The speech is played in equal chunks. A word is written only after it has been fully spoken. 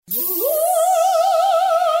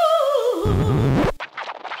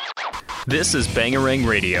This is Bangarang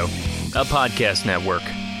Radio, a podcast network.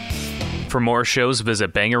 For more shows,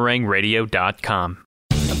 visit bangarangradio.com.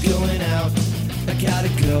 I'm going out, I gotta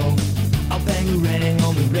go. I'll bangarang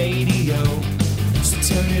on the radio. So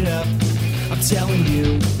turn it up, I'm telling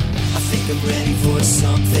you. I think I'm ready for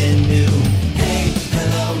something new. Hey,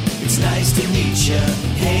 hello, it's nice to meet ya.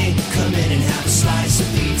 Hey, come in and have a slice of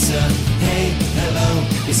pizza. Hey, hello,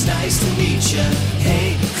 it's nice to meet ya.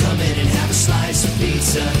 Hey, come in and have a slice of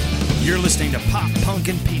pizza. You're listening to Pop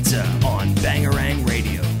Punkin' Pizza on Bangarang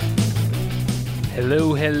Radio.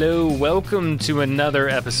 Hello, hello. Welcome to another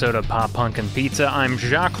episode of Pop Punkin' Pizza. I'm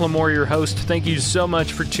Jacques Lamour, your host. Thank you so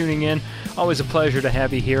much for tuning in. Always a pleasure to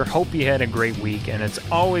have you here. Hope you had a great week, and it's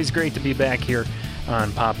always great to be back here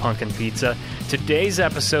on Pop Punkin' Pizza. Today's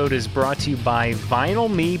episode is brought to you by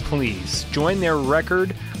Vinyl Me Please. Join their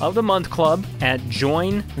Record of the Month Club at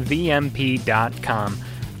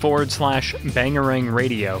joinvmp.com/Bangarang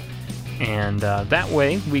Radio. And that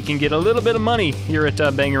way, we can get a little bit of money here at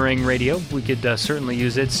Bangarang Radio. We could certainly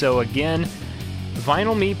use it. So again,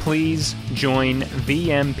 Vinyl Me Please, join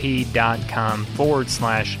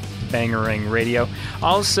vmp.com/Bangarang Radio.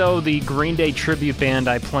 Also, the Green Day tribute band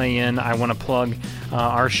I play in, I want to plug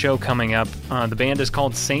our show coming up. The band is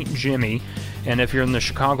called St. Jimmy. And if you're in the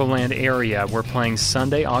Chicagoland area, we're playing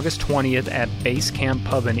Sunday, August 20th at Base Camp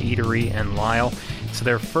Pub and Eatery in Lisle. It's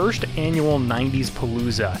their first annual 90s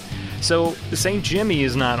Palooza. So, St. Jimmy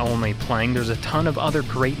is not only playing, there's a ton of other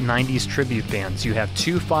great 90s tribute bands. You have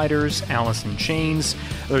Two Fighters, Alice in Chains.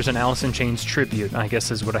 There's an Alice in Chains tribute, I guess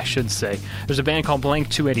is what I should say. There's a band called Blank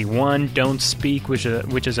 281, Don't Speak, which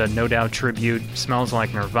is a No Doubt tribute, Smells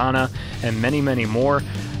Like Nirvana, and many, many more.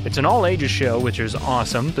 It's an all-ages show, which is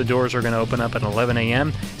awesome. The doors are going to open up at 11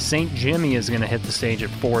 a.m. St. Jimmy is going to hit the stage at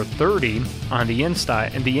 4:30 on the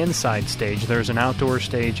inside stage. There's an outdoor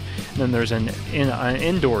stage, and then there's an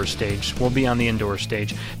indoor stage. We'll be on the indoor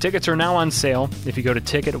stage. Tickets are now on sale. If you go to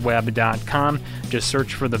ticketweb.com, just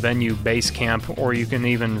search for the venue Base Camp, or you can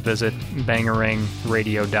even visit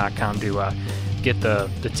bangarangradio.com to get the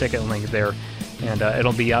ticket link there. And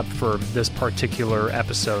it'll be up for this particular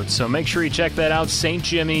episode. So make sure you check that out. St.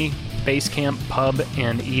 Jimmy Base Camp Pub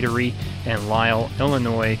and Eatery in Lisle,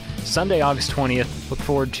 Illinois, Sunday, August 20th. Look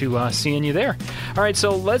forward to seeing you there. All right,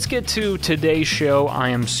 so let's get to today's show. I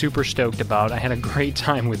am super stoked about. I had a great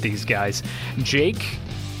time with these guys. Jake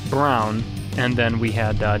Brown, and then we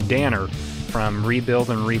had Danner from Rebuild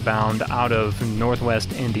and Rebound out of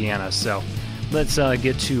Northwest Indiana. So let's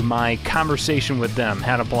get to my conversation with them.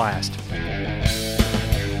 Had a blast.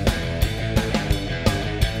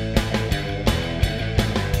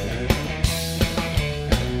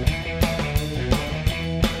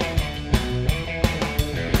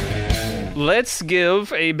 Let's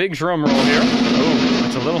give a big drum roll here. Oh,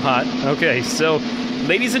 it's a little hot. Okay, so,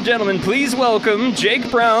 ladies and gentlemen, please welcome Jake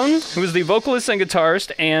Brown, who is the vocalist and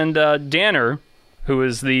guitarist, and Danner, who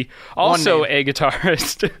is also a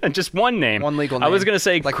guitarist. Just one name. One legal name. I was going to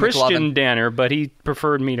say like Christian McLovin. Danner, but he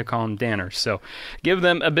preferred me to call him Danner. So give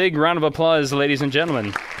them a big round of applause, ladies and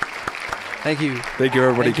gentlemen. Thank you. Thank you,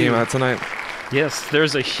 everybody Thank came you. out tonight. Yes,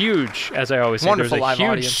 there's a huge, as I always say, Wonderful there's a live huge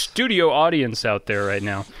audience. studio audience out there right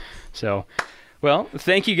now. So, well,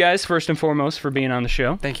 thank you guys, first and foremost, for being on the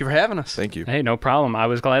show. Thank you for having us. Thank you. Hey, no problem. I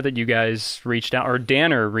was glad that you guys reached out, or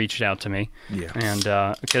Danner reached out to me. Yeah. And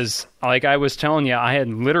because, like I was telling you, I had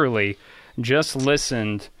literally just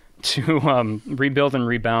listened to Rebuild and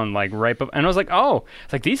Rebound, like, right before, and I was like, oh,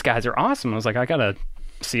 it's like, these guys are awesome. I was like, I got to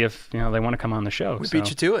see if, they want to come on the show. We beat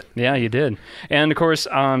you to it. Yeah, you did. And, of course,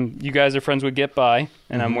 you guys are friends with Get By,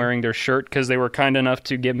 and I'm wearing their shirt because they were kind enough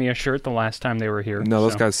to give me a shirt the last time they were here. No,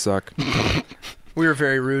 those so. guys suck. We were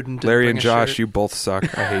very rude and didn't Larry bring and a Josh, shirt. you both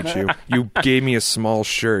suck. I hate you. You gave me a small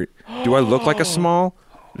shirt. Do I look like a small?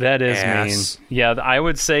 That is Ass. mean. Yeah, I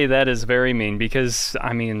would say that is very mean because,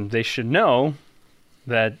 they should know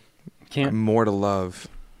that I'm more to love,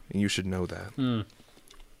 and you should know that.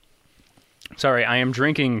 Sorry, I am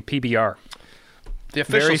drinking PBR. The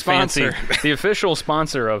official Very sponsor. fancy. The official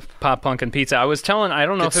sponsor of Pop Punkin' Pizza. I was telling, I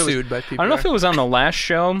don't know Gets if it was sued by I don't know if PBR. it was on the last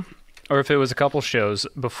show or if it was a couple shows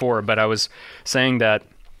before, but I was saying that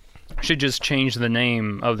I should just change the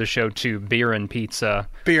name of the show to Beer and Pizza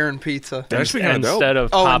Beer and pizza. That's actually kinda dope. instead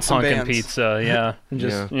of Oh, Pop and some Punkin' bands. Pizza. Yeah,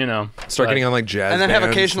 just Start getting on like jazz And then have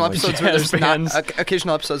bands occasional and, like, episodes where jazz there's bands. not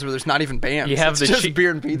occasional episodes where there's not even bands. You have it's the just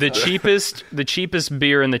beer and pizza. the cheapest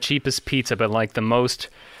beer and the cheapest pizza, but like the most,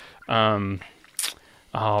 what's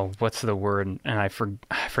the word? And I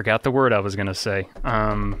forgot the word I was gonna say.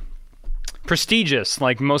 Prestigious,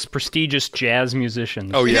 like most prestigious jazz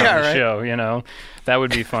musicians. Oh, yeah. on Yeah, the right. show. That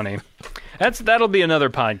would be funny. That'll be another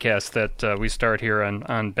podcast that we start here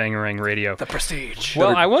on Bangarang Radio. The Prestige.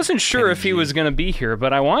 Well, I wasn't sure if he was going to be here,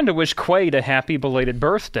 but I wanted to wish Quaid a happy belated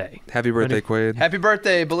birthday. Happy birthday, Quaid. Happy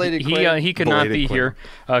birthday, belated Quaid. He could not Belated be Quaid. here.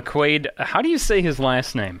 Quaid, how do you say his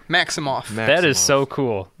last name? Maximoff. That is so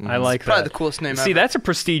cool. I like Probably that. the coolest name See, ever. that's a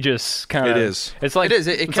prestigious kind of. It is. It's like It is.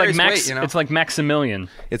 It it's carries like weight, you know? It's like Maximilian.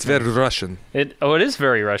 It's very Russian. It is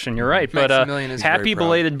very Russian. You're right. But Maximilian is very happy proud.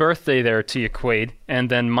 belated birthday there to you, Quaid. And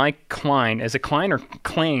then Mike Klein. Is it Klein or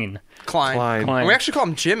Klein? Klein. Klein. And we actually call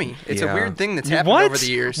him Jimmy. It's a Yeah. weird thing that's happened What? over the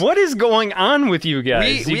years. What is going on with you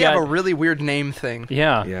guys? We You have got- a really weird name thing.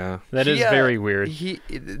 yeah. Yeah. That is He, very weird.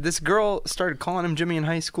 This girl started calling him Jimmy in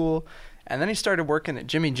high school, and then he started working at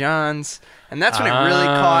Jimmy John's, and that's when it really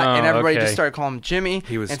caught, and everybody okay. just started calling him Jimmy.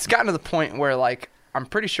 He was- and it's gotten to the point where, like, I'm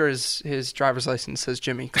pretty sure his driver's license says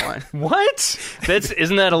Jimmy Klein. What?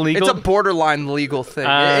 Isn't that illegal? It's a borderline legal thing.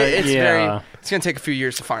 It's yeah. very. It's gonna take a few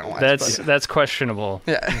years to finalize. That's questionable.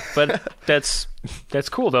 but, yeah. But that's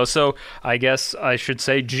cool though. So I guess I should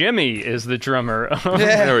say Jimmy is the drummer.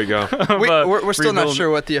 There we go. We're still not rebuild- sure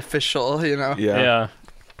what the official, Yeah. Yeah.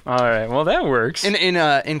 All right. Well, that works.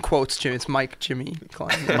 In quotes, Jimmy. It's Mike Jimmy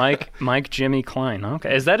Klein. Mike Jimmy Klein.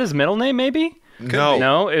 Okay. Is that his middle name? Maybe. No.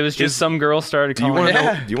 No. It was just some girl started Do you calling want him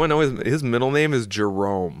to know? Do you want to know his middle name is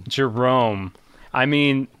Jerome? Jerome. I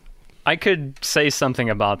mean, I could say something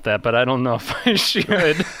about that, but I don't know if I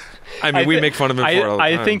should. I mean, we make fun of him for it all the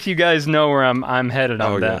time. I think you guys know where I'm headed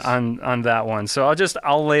on Oh, that yes. on that one. So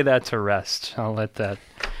I'll lay that to rest. I'll let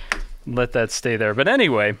that stay there. But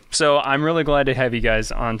anyway, so I'm really glad to have you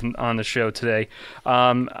guys on the show today.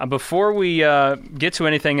 Before we get to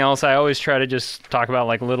anything else, I always try to just talk about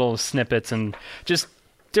like little snippets and just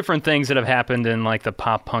different things that have happened in like the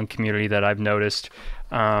pop punk community that I've noticed.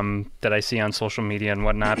 That I see on social media and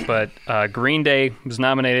whatnot. But Green Day was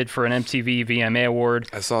nominated for an MTV VMA Award.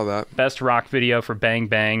 I saw that. Best Rock Video for Bang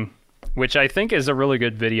Bang, which I think is a really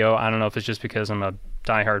good video. I don't know if it's just because I'm a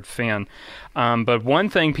diehard fan. But one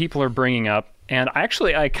thing people are bringing up, and I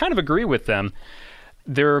kind of agree with them,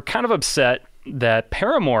 they're kind of upset that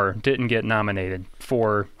Paramore didn't get nominated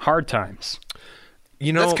for Hard Times.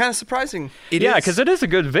 You know, That's kind of surprising. Yeah, because it is a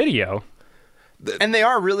good video. And they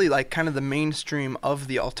are really like kind of the mainstream of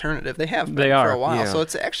the alternative. They have been They for are, a while, yeah. so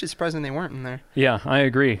it's actually surprising they weren't in there. Yeah, I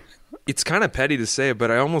agree. it's kind of petty to say, but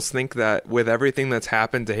I almost think that with everything that's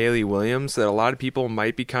happened to Hayley Williams, that a lot of people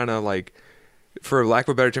might be kind of like, for lack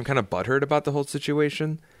of a better term, kind of butthurt about the whole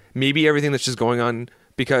situation. Maybe everything that's just going on,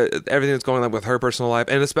 because everything that's going on with her personal life,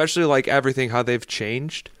 and especially like everything, how they've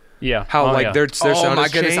changed. Yeah. How Oh, like yeah. their Oh sound my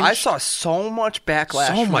has goodness! changed. I saw so much backlash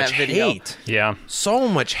so from much that video. hate. Yeah. So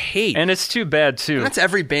much hate. And it's too bad, too. And that's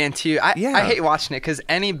every band too. I Yeah. hate watching it because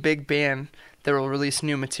any big band that will release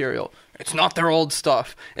new material, it's not their old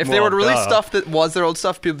stuff. If they Well, were to release duh. stuff that was their old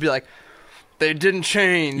stuff, people would be like, they didn't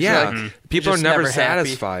change. yeah, Like, people are just never happy.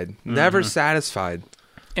 satisfied. Never satisfied.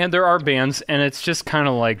 And there are bands, and it's just kind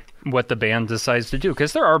of like what the band decides to do.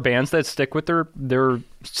 Because there are bands that stick with their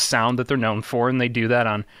sound that they're known for, and they do that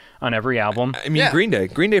on every album. I mean, Yeah. Green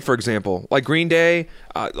Day, for example, like Green Day,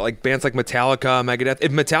 like bands like Metallica, Megadeth.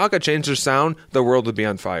 If Metallica changed their sound, the world would be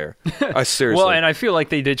on fire. Seriously. Well, and I feel like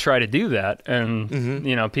they did try to do that, and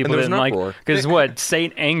you know, people And there was didn't an like uproar. because what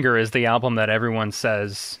Saint Anger is the album that everyone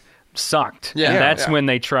says sucked. Yeah. and that's Yeah. when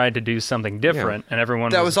they tried to do something different, and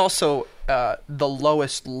everyone That was also the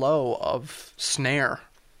lowest low of snare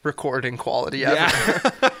recording quality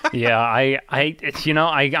ever. yeah. I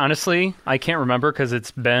honestly I can't remember because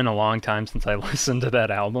it's been a long time since I listened to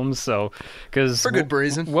that album. So because For good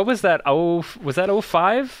reason. What was that? Was that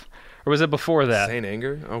 05? Or was it before that? Saint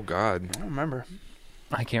Anger? Oh, God. I don't remember.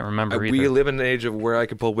 I can't remember either. We live in an age of where I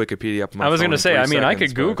could pull Wikipedia up on my I was phone going to in say, 3 I mean, I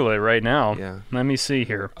seconds, could Google it right now. Yeah. Let me see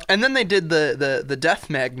here. And then they did the Death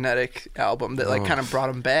Magnetic album that like kind of brought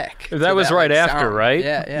them back. to That was right like, after, sound. right?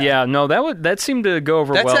 Yeah. Yeah, no, that seemed to go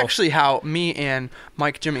over That's well. actually how me and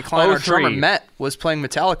Mike Jimmy Klein, our 03. drummer, met, was playing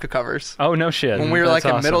Metallica covers. Oh, no shit. When we were That's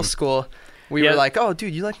like in middle awesome. school, we Yeah. were like, "Oh,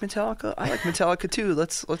 dude, you like Metallica? I like Metallica too.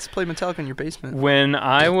 Let's play Metallica in your basement." When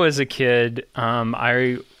I was a kid,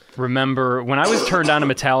 I remember when I was turned on to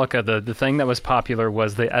Metallica, the thing that was popular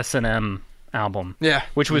was the S&M album. Yeah.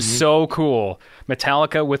 Which was so cool.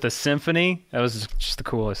 Metallica with a symphony, that was just the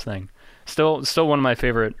coolest thing. Still one of my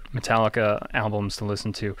favorite Metallica albums to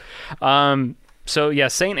listen to. So yeah,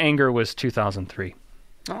 Saint Anger was 2003.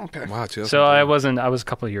 Oh, okay. Wow, So I was a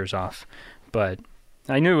couple of years off, but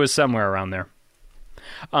I knew it was somewhere around there.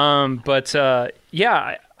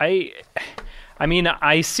 Yeah, I mean,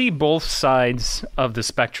 I see both sides of the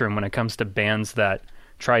spectrum when it comes to bands that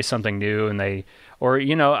try something new and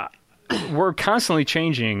we're constantly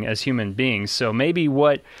changing as human beings. So maybe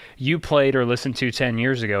what you played or listened to 10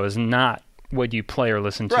 years ago is not what you play or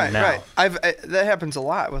listen to now. Right. That happens a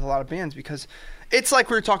lot with a lot of bands because it's like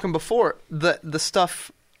we were talking before. The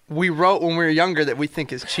stuff we wrote when we were younger that we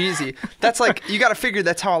think is cheesy. That's like you got to figure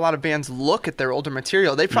that's how a lot of bands look at their older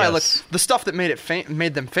material. They probably look the stuff that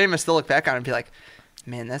made them famous. They'll look back on it and be like,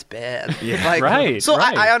 "Man, that's bad." Yeah. Like, Right. So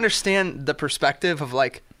right. I understand the perspective of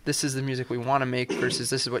like this is the music we want to make versus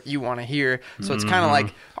this is what you want to hear. So it's kind of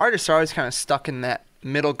like artists are always kind of stuck in that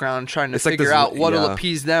middle ground trying to It's like figure this- out what will yeah.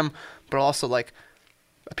 appease them, but also like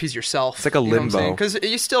appease yourself. It's like a limbo. Because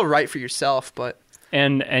you still write for yourself, but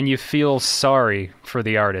And you feel sorry for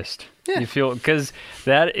the artist. Yeah. You feel because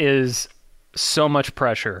that is so much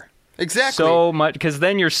pressure. exactly. So much because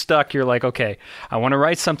then you're stuck. You're like, okay, I want to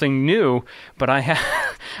write something new, but I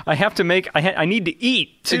have to make. I need to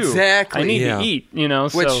eat too. Exactly. I need Yeah. to eat. You know.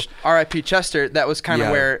 Which so R.I.P. Chester, that was kind of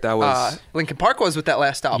Yeah, where that was- Linkin Park was with that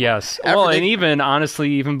last album. yes. After Well, they- and even honestly,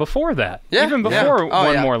 even before that. Yeah, Even yeah. before Oh,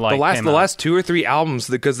 One yeah. More Light. the came last out. 2 or 3 albums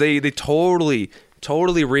because they totally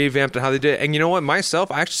revamped on how they did it. And you know what?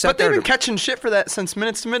 Myself, I actually sat But they've there. been catching shit for that since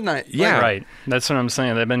Minutes to Midnight. Yeah. Right. That's what I'm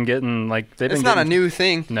saying. They've been getting like they've It's been not a getting, new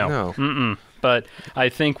thing. No. No. Mm-mm. But I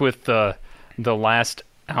think with the last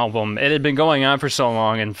album, it had been going on for so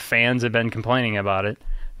long, and fans have been complaining about it.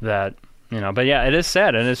 That but yeah, it is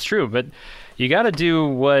sad and it's true. But you got to do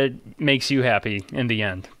what makes you happy in the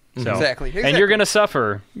end. So, Exactly. And you're gonna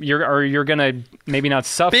suffer. You're gonna maybe not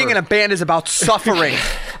suffer. Being in a band is about suffering.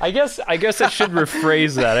 I guess I should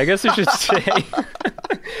rephrase that. I guess I should say,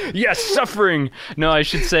 yes, suffering. No, I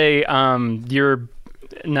should say,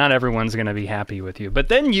 not everyone's going to be happy with you. But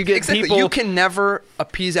then you get Exactly. people. You can never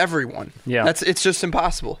appease everyone. Yeah. It's just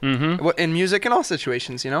impossible. Mm-hmm. In music, in all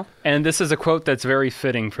situations, And this is a quote that's very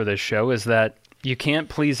fitting for this show: is that you can't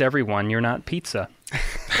please everyone. You're not pizza.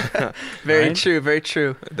 Very Right? true. Very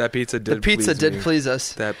true. that pizza did. The pizza please did me. please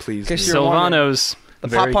us. That pleased me. Guess you're wondering. Silvano's. The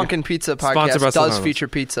very Pop Punk good. and Pizza Sponsored by podcast does Silvano's. feature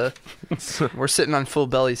pizza. We're sitting on full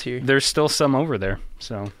bellies here. There's still some over there.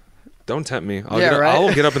 So Don't tempt me. Yeah, right? I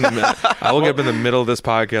will get up in the. I will get up in the middle of this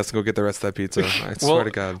podcast and go get the rest of that pizza. I swear to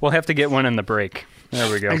God. we'll have to get one in the break.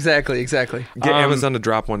 There we go. Exactly. Get Amazon to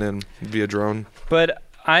drop one in via drone. But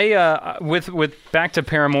I, with back to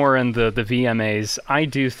Paramore and the VMAs, I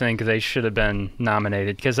do think they should have been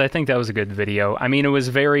nominated because I think that was a good video. I mean, it was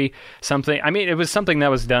it was something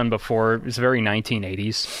that was done before. It was very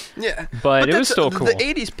 1980s. Yeah, But it was still cool. The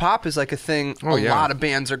 '80s pop is like a thing a lot of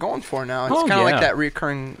bands are going for now. It's kind of like that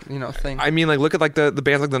recurring, thing. I mean, like look at like the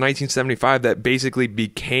bands like the 1975 that basically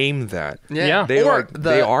became that. Yeah. They Or are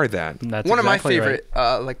they are that. That's one exactly of my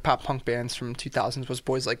favorite like pop punk bands from 2000s was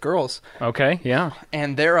Boys Like Girls, right. Okay, yeah.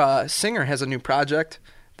 and their singer has a new project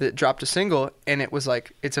that dropped a single, and it was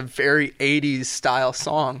like it's a very 80s style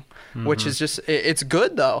song, which is just it's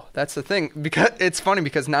good though. That's the thing, because it's funny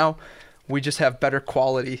because now we just have better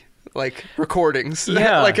quality like recordings.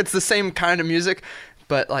 Yeah. Like it's the same kind of music,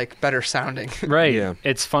 but like better sounding. Right. Yeah.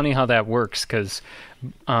 It's funny how that works because.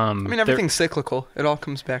 I mean, everything's cyclical. It all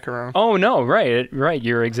comes back around. Oh no, right.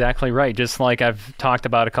 You're exactly right. Just like I've talked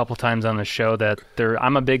about a couple times on the show that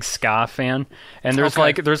I'm a big ska fan, and there's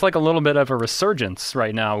like a little bit of a resurgence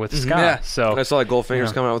right now with ska. Yeah. So I saw like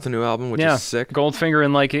Goldfinger's coming out with a new album, which is sick. Goldfinger,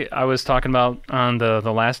 and like I was talking about on the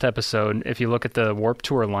last episode, if you look at the Warped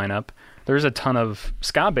Tour lineup, there's a ton of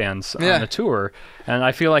ska bands on the tour, and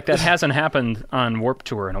I feel like that hasn't happened on Warped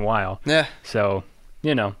Tour in a while. Yeah. So,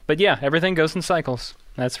 but yeah, everything goes in cycles.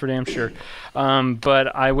 That's for damn sure.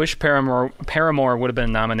 But I wish Paramore would have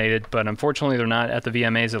been nominated, but unfortunately they're not at the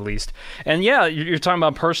VMAs at least. And yeah, you're talking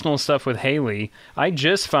about personal stuff with Haley. I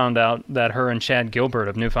just found out that her and Chad Gilbert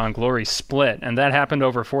of Newfound Glory split, and that happened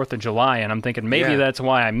over 4th of July, and I'm thinking maybe that's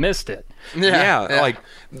why I missed it. Yeah, like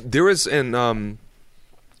there was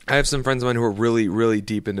I have some friends of mine who are really, really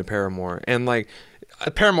deep into Paramore, and like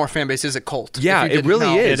The Paramore fan base is a cult. Yeah, it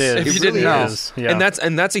really is. It is. If you It didn't really know. is. Yeah.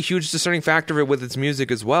 And that's a huge discerning factor of it with its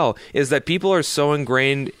music as well, is that people are so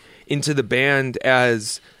ingrained into the band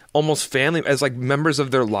as almost family, as like members of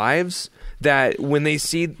their lives, that when they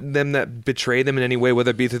see them that betray them in any way, whether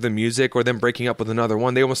it be through the music or them breaking up with another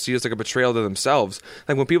one, they almost see it as like a betrayal to themselves.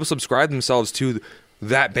 Like when people subscribe themselves to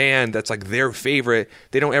that band that's like their favorite,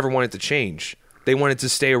 they don't ever want it to change. They want it to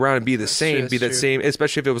stay around and be the same, same,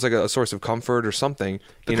 especially if it was like a source of comfort or something.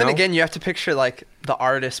 But then again, you have to picture like the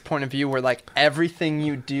artist's point of view, where like everything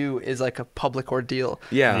you do is like a public ordeal.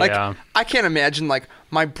 Yeah. Like Yeah. I can't imagine like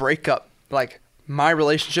my breakup, like my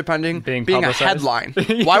relationship ending Being being a publicized?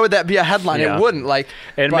 headline. Why would that be a headline? Yeah. It wouldn't. Like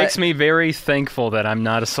It but- makes me very thankful that I'm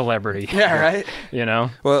not a celebrity. Yeah, right. You know?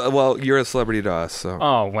 well, you're a celebrity to us, so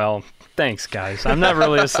Oh, well, thanks, guys. I'm not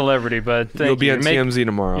really a celebrity, but thank You'll be you. on TMZ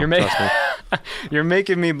tomorrow. Trust me. You're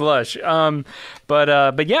making me blush.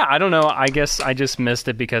 But yeah, I don't know. I guess I just missed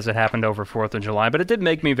it because it happened over 4th of July. But it did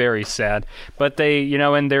make me very sad. But they,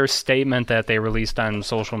 in their statement that they released on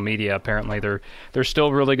social media, apparently they're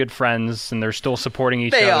still really good friends and they're still supporting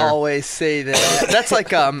each other. They always say that. That's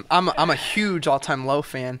like I'm a huge all-time Low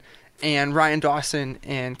fan. And Ryan Dawson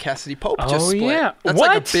and Cassidy Pope just split. Yeah. That's What?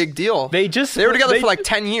 like a big deal. They were together for like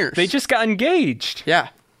 10 years. They just got engaged. Yeah.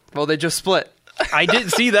 Well, they just split. I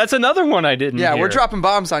did see. That's another one I didn't. Yeah, hear. we're dropping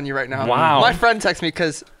bombs on you right now. Wow. My friend texted me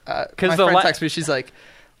because she's like,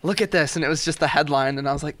 "Look at this," and it was just the headline, and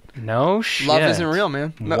I was like, No shit. "Love isn't real,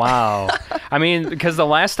 man." No. Wow. I mean, because the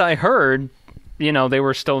last I heard, they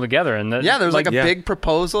were still together, and Yeah, there was like a big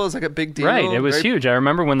proposal. It was like a big deal. Right, it was huge. I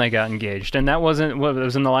remember when they got engaged, and that wasn't. It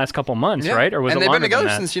was in the last couple months, Yeah. right? Or was and it they've longer been together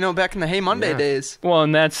than that? since back in the Hey Monday days. Well,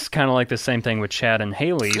 and that's kind of like the same thing with Chad and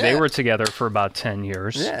Haley. They Yeah. were together for about 10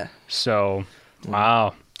 years. Yeah. So,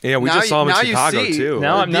 wow. Yeah, we Now just saw him in now you Chicago see- too.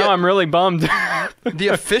 Now I'm really bummed. The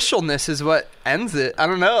officialness is what ends it. I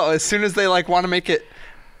don't know. As soon as they want to make it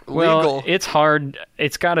Well, legal, it's hard.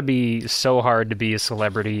 It's got to be so hard to be a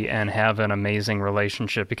celebrity and have an amazing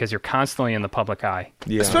relationship because you're constantly in the public eye.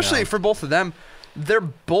 Yeah. especially for both of them. They're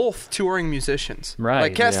both touring musicians. Right,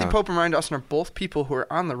 Like Cassidy yeah. Pope and Ryan Dawson are both people who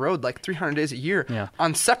are on the road like 300 days a year Yeah.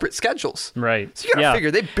 on separate schedules. Right. So you gotta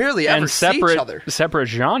figure they barely ever and see each other. separate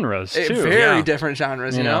genres too. Very Yeah. different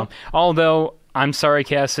genres, you know? Although I'm sorry,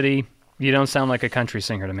 Cassidy, you don't sound like a country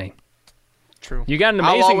singer to me. True. You got an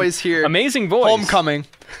I'll amazing, always hear amazing voice. Homecoming.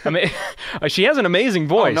 She has an amazing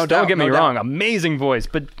voice. no Don't doubt, get me no wrong, doubt. amazing voice.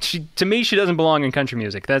 But to me, she doesn't belong in country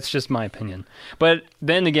music. That's just my opinion. But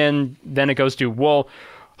then again, it goes to, well,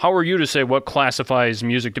 how are you to say what classifies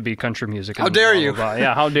music to be country music? How And dare blah, you? blah, blah.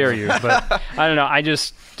 Yeah, how dare you? But I don't know. I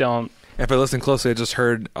just don't. If I listen closely, I just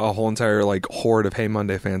heard a whole entire horde of Hey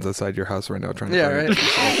Monday fans outside your house right now trying to Yeah, find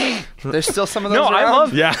right. There's still some of those No, I around?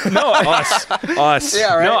 love. Yeah. No, us.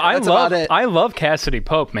 Yeah, right. No, That's about it. I love Cassidy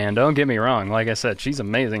Pope, man. Don't get me wrong. Like I said, she's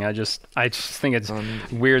amazing. I just think it's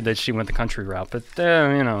weird that she went the country route, but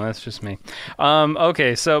that's just me.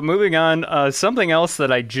 Okay, so moving on. Something else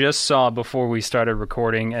that I just saw before we started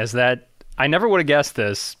recording is that I never would have guessed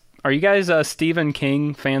this. Are you guys Stephen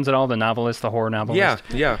King fans at all? The novelist, the horror novelist.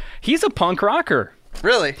 Yeah. He's a punk rocker.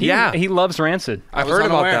 Really? Yeah. He loves Rancid. I've was heard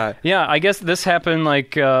about unaware. that. Yeah, I guess this happened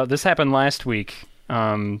last week.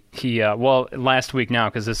 Last week now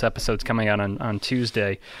because this episode's coming out on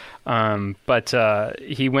Tuesday. But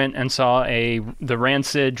he went and saw the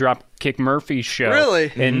Rancid Dropkick Murphys show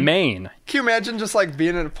Really? in Maine. Can you imagine just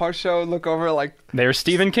being at a punk show and look over There's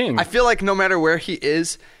Stephen King. I feel like no matter where he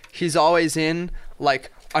is, he's always in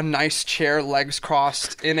a nice chair, legs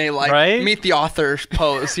crossed, in a Right? meet the author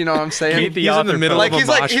pose. You know what I'm saying? Meet the He's in author the middle pose. of a he's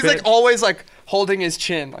mosh he's pit. always holding his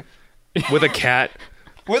chin With a cat.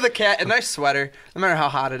 with a cat, a nice sweater, no matter how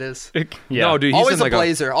hot it is. Yeah. No, dude, he's Always in a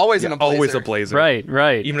blazer. Always in a blazer. Always a blazer.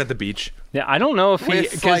 Right. Even at the beach. Yeah, I don't know if he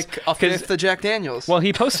With a fifth of Jack Daniels. well,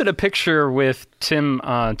 he posted a picture with Tim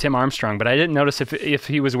Armstrong, but I didn't notice if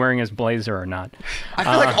he was wearing his blazer or not. I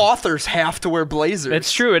feel like authors have to wear blazers.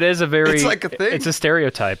 It's true. It is a very. It's like a thing. It's a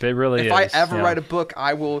stereotype. It really is. If I ever yeah. write a book,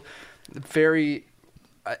 I will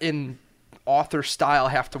in author style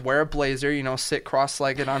have to wear a blazer, sit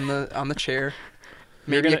cross-legged on the chair.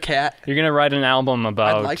 Maybe gonna- a cat. You're gonna write an album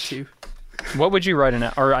about. I'd like to. What would you write an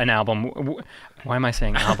album? Why am I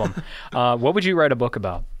saying album? What would you write a book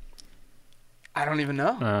about? I don't even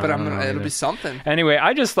know, I but don't know it'll either. be something. Anyway,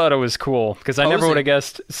 I just thought it was cool because I never Posing. would have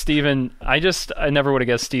guessed Stephen. I never would have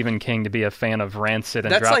guessed Stephen King to be a fan of Rancid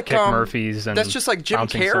and That's Dropkick Murphys and that's just like Jim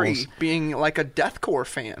Bouncing Carrey Souls. being a deathcore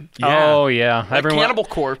fan. Yeah. Oh yeah, Like Cannibal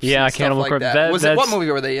Corpse. Yeah, and stuff Cannibal like Corpse. That. What That's- movie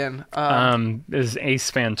were they in? Is Ace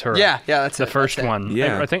Ventura. Yeah, that's the it, first that's it. one.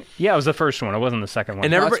 Yeah. I think. Yeah, it was the first one. It wasn't the second one.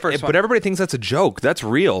 And that's everybody, first one. but everybody thinks that's a joke. That's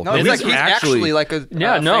real. No, he's actually a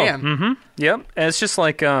yeah, no. fan. Mm-hmm. Yep. And it's just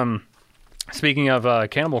like speaking of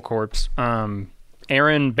Cannibal Corpse,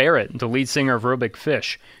 Aaron Barrett, the lead singer of Real Big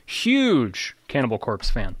Fish, huge Cannibal Corpse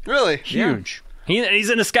fan. Really? Huge. He's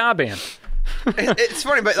in a ska band. It's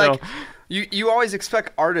funny, but So- you always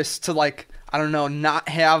expect artists to I don't know, not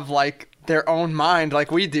have their own mind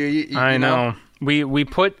like we do. You I know. We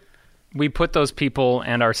put those people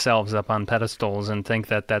and ourselves up on pedestals and think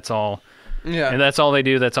that that's all. Yeah. And that's all they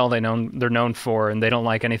do. That's all they're known for, and they don't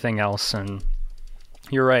like anything else. And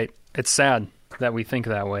you're right. It's sad that we think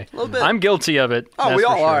that way. A little bit. I'm guilty of it. Oh, that's we for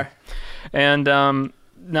all sure. are. And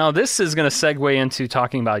now this is going to segue into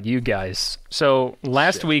talking about you guys. So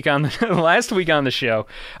last week on the show,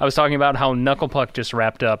 I was talking about how Knuckle Puck just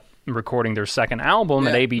wrapped up recording their second album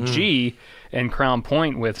at ABG in Crown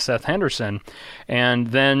Point with Seth Henderson. And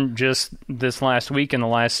then just this last week, in the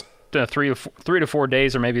last 3 to 4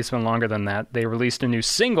 days, or maybe it's been longer than that, they released a new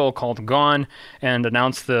single called Gone and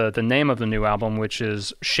announced the name of the new album, which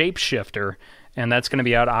is Shapeshifter. And that's going to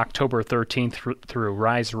be out October 13th through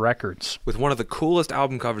Rise Records. With one of the coolest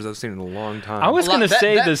album covers I've seen in a long time. I was going to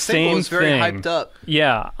say that the single same was very thing. hyped up.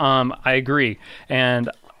 Yeah, I agree. And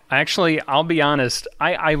actually, I'll be honest,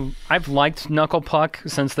 I've liked Knuckle Puck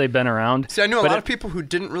since they've been around. See, I knew a lot of people who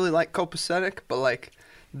didn't really like Copacetic, but like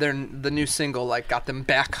the new single like got them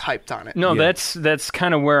back hyped on it. No, that's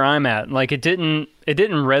kind of where I'm at. Like it didn't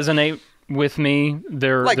resonate with me. The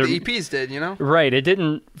EPs did, you know? Right. It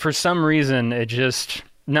didn't, for some reason, it just,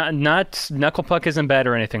 not Knuckle Puck isn't bad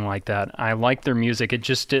or anything like that. I like their music. It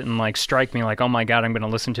just didn't like strike me like, oh my God, I'm going to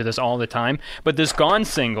listen to this all the time. But this Gone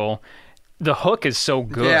single, the hook is so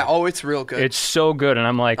good. Yeah, it's real good. It's so good. And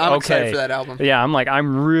I'm like, I'm okay. excited for that album. Yeah,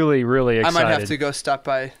 I'm really, really excited. I might have to go stop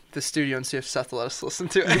by the studio and see if Seth will let us listen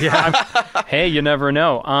to it. Hey, you never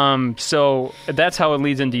know. So that's how it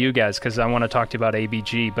leads into you guys, because I want to talk to you about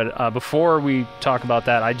ABG. But before we talk about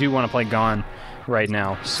that, I do want to play Gone right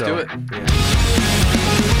now. So Let's do it. Yeah.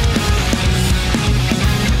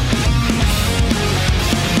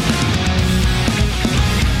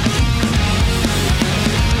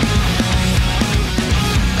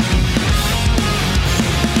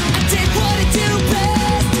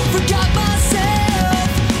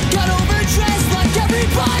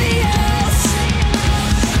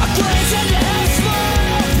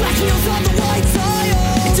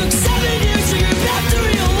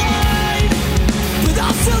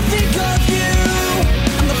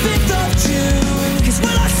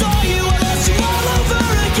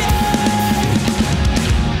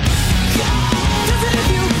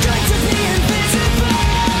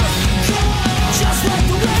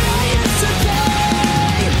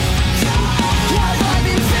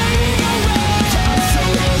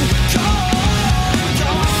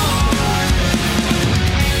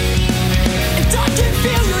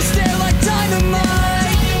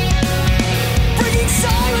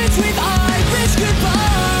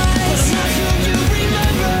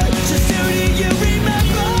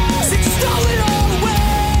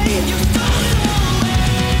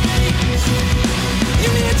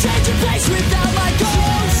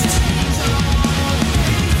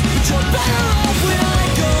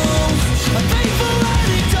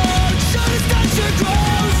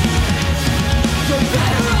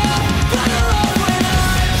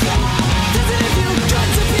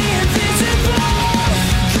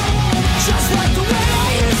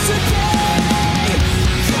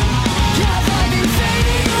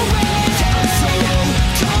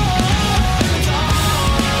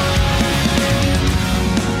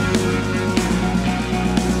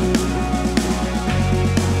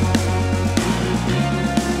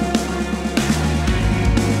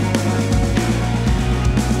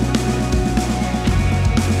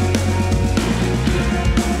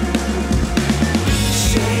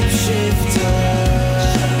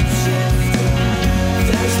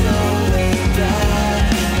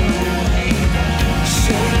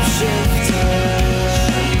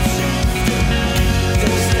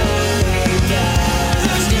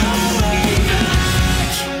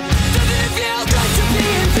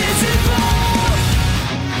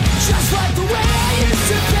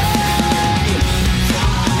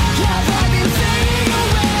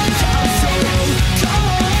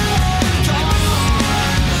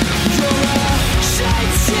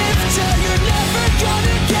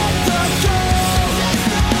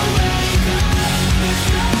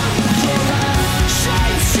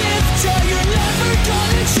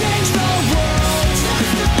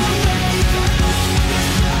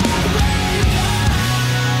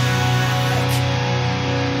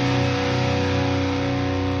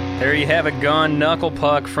 There you have it, Gone, Knuckle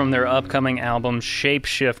Puck from their upcoming album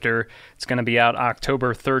Shapeshifter. It's going to be out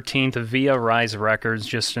October 13th via Rise Records,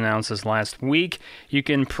 just announced this last week. You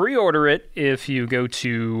can pre-order it if you go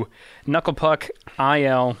to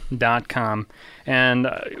knucklepuckil.com. And,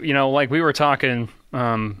 like we were talking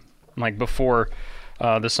before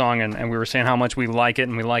the song, and we were saying how much we like it,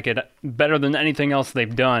 and we like it better than anything else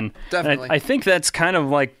they've done. Definitely. I think that's kind of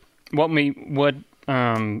like what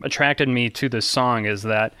attracted me to this song, is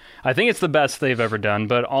that I think it's the best they've ever done,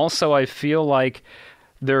 but also I feel like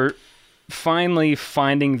they're finally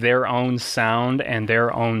finding their own sound and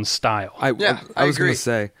their own style. I was going to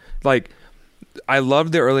say, I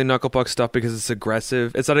love the early Knuckle Puck stuff because it's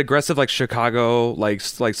aggressive. It's that aggressive, like Chicago, like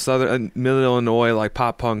Southern, Middle Illinois, like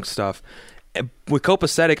pop punk stuff. with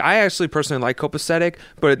Copacetic, I actually personally like Copacetic,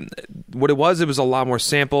 but what it was a lot more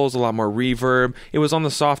samples, a lot more reverb. It was on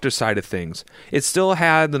the softer side of things. It still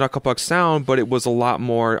had the Knucklepuck sound, but it was a lot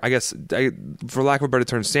more, I guess, for lack of a better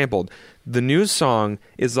term, sampled. The new song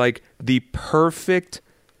is like the perfect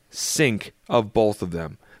sync of both of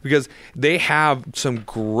them, because they have some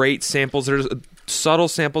great samples. There's subtle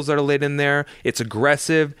samples that are laid in there. It's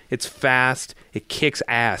aggressive, it's fast, it kicks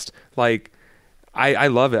ass. Like, I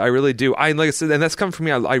love it. I really do. Like I said, and that's come from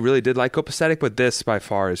me. I really did like Copacetic, but this by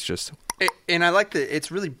far is just. And I like that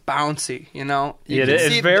it's really bouncy. You know, it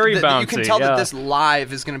is very bouncy. You can tell that this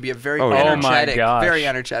live is going to be a very Oh energetic, my gosh. very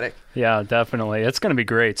energetic. Yeah, definitely. It's going to be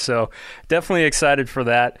great. So definitely excited for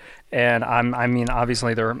that. And I mean,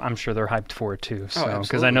 obviously, I'm sure they're hyped for it too. So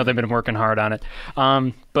because I know they've been working hard on it.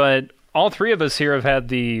 But all three of us here have had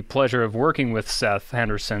the pleasure of working with Seth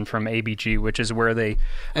Henderson from ABG, which is where they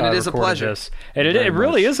and it is a pleasure. This. And it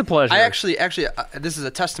really is a pleasure. I actually, this is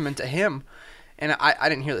a testament to him. And I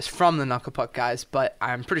didn't hear this from the Knucklepuck guys, but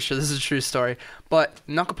I'm pretty sure this is a true story. But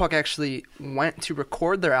Knucklepuck actually went to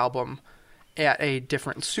record their album at a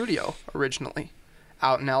different studio originally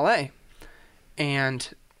out in LA. And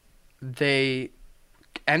they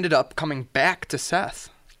ended up coming back to Seth.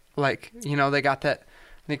 Like, you know, they got that.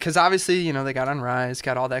 Because obviously, you know, they got on Rise,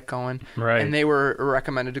 got all that going. Right. And they were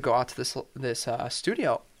recommended to go out to this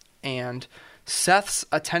studio. And Seth's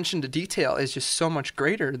attention to detail is just so much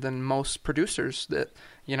greater than most producers that,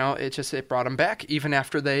 you know, it brought him back. Even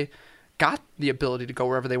after they got the ability to go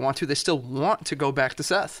wherever they want to, they still want to go back to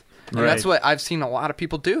Seth. And that's what I've seen a lot of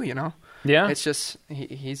people do, you know? Yeah. It's just,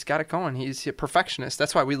 he's got it going. He's a perfectionist.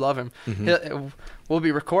 That's why we love him. Mm-hmm. We'll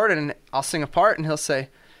be recording, and I'll sing a part, and he'll say,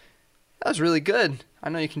 "That was really good. I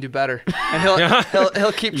know you can do better." And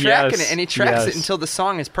he'll keep tracking it, and he tracks it until the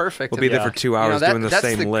song is perfect. We'll be there for 2 hours doing the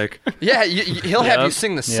same lick. Yeah, he'll have you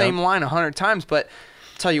sing the same line 100 times, but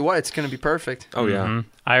tell you what, it's going to be perfect. Oh, yeah. Mm-hmm.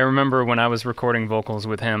 I remember when I was recording vocals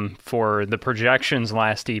with him for the Projections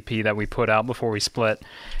last EP that we put out before we split.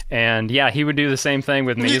 And yeah, he would do the same thing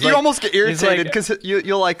with me. You almost get irritated because you'll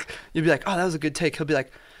be like, "Oh, that was a good take." He'll be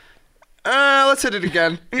like, let's hit it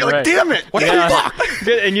again. And you're like, "Damn it! What the fuck?"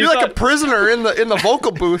 And you're like a prisoner in the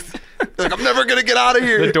vocal booth. You're like, "I'm never gonna get out of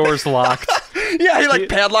here." The door's locked. Yeah, he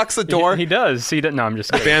padlocks the door. He does. He does. No, I'm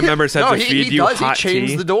just kidding. Band members have to feed you hot tea. He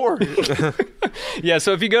chains the door. Yeah,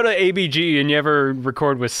 so if you go to ABG and you ever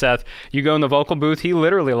record with Seth, you go in the vocal booth, he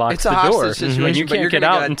literally locks the door. Situation, and you can't get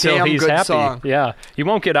out until he's happy. Song. Yeah, you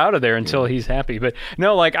won't get out of there until he's happy. But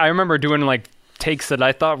no, like I remember doing like takes that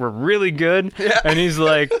I thought were really good, and he's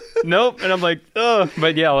like, "Nope," and I'm like, "Oh,"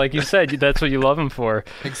 but yeah, like you said, that's what you love him for.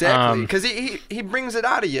 Exactly, because he brings it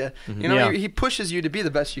out of you. You know, he pushes you to be the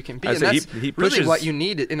best you can be, and that's really what you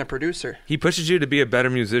need in a producer. He pushes you to be a better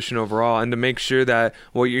musician overall, and to make sure that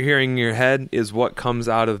what you're hearing in your head is what comes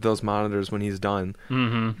out of those monitors when he's done.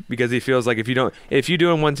 Mm-hmm. Because he feels like if you do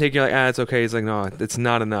it in one take, you're like, it's okay. He's like, no, it's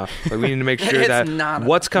not enough. Like we need to make sure that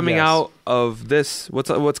what's coming out of this,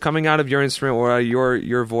 what's coming out of your instrument or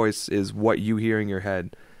your voice is what you hear in your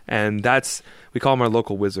head. And we call him our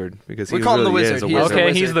local wizard because he call him the really wizard. is a wizard.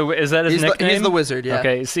 Okay, is that his nickname? He's the wizard, yeah.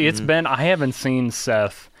 Okay, see, it's been, I haven't seen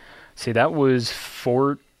Seth. See, that was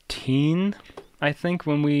 14, I think,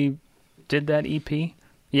 when we did that EP.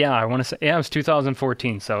 Yeah, I want to say, it was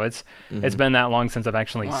 2014, so it's been that long since I've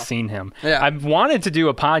actually seen him. Yeah. I've wanted to do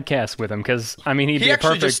a podcast with him because, I mean, he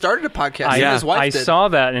actually just started a podcast. His wife did. I saw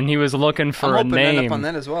that, and he was looking for a name. I'm hoping to end up on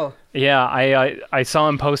that as well. Yeah, I saw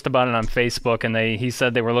him post about it on Facebook, and he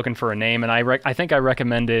said they were looking for a name, and I think I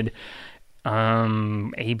recommended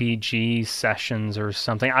ABG Sessions or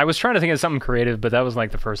something. I was trying to think of something creative, but that was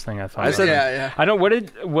like the first thing I thought. I said, yeah. I don't.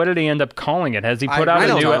 What did he end up calling it? Has he put out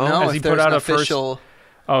a new? Has he put out a official?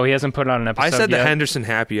 Oh, he hasn't put out an episode I said yet. the Henderson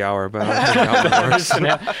Happy Hour, but I don't think how it works.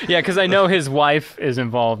 Yeah, because I know his wife is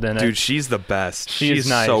involved in it. Dude, she's the best. She's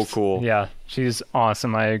nice. So cool. Yeah, she's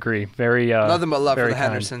awesome. I agree. Very nothing but love for the kind.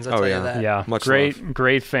 Hendersons. I'll tell you that. Yeah, much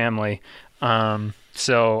great family.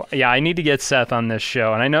 So yeah, I need to get Seth on this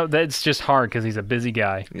show, and I know that's just hard because he's a busy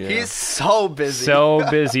guy. Yeah. He's so busy. So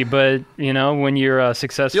busy, but you know when you're a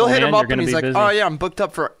successful you'll hit man, him up you're going and to he's be like, busy. "Oh yeah, I'm booked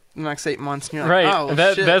up for the next 8 months." And you're like, right.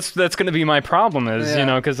 "Oh, shit." That's going to be my problem is, you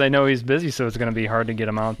know, because I know he's busy, so it's going to be hard to get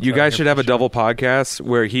him out. You guys should have a double podcast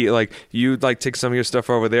where you take some of your stuff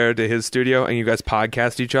over there to his studio and you guys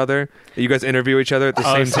podcast each other. You guys interview each other at the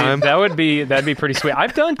same time. That'd be pretty sweet.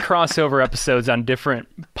 I've done crossover episodes on different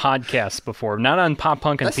podcasts before, not on Pop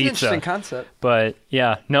Punk and That's Pizza. An interesting concept. But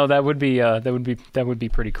yeah, no, that would be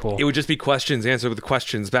pretty cool. It would just be questions answered with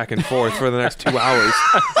questions back and forth for the next 2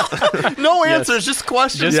 hours. No answers, just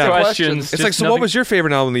questions. questions. It's like, so what was your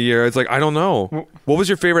favorite album of the year? It's like, I don't know. What was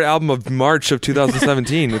your favorite album of March of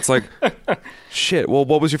 2017? It's like, shit. Well,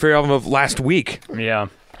 what was your favorite album of last week? Yeah.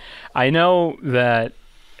 I know that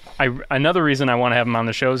another reason I want to have him on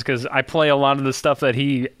the show is because I play a lot of the stuff that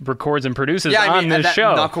he records and produces on this that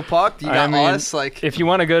show. Knuckle Puck, you got us. Like, if you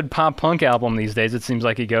want a good pop punk album these days, it seems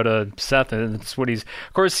like you go to Seth, and it's what he's.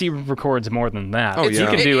 Of course, he records more than that. Oh, He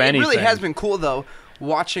yeah. can do anything. It really has been cool though,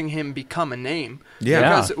 watching him become a name.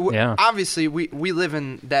 Yeah. Because Yeah. obviously we live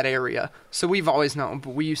in that area, so we've always known.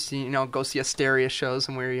 But we used to go see Asteria shows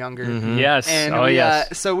when we were younger. Yes. And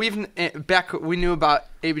yes. so we knew about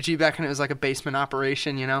ABG back when it was like a basement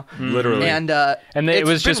operation, Literally. And it it's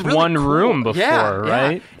was been just really one cool. room before, Yeah,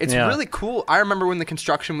 right? It's Yeah. really cool. I remember when the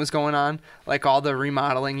construction was going on, like all the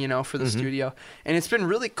remodeling, for the studio, and it's been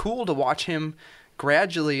really cool to watch him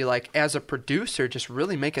gradually, like as a producer, just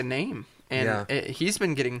really make a name. And he's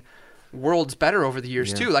been getting worlds better over the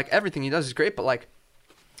years too. Like everything he does is great, but like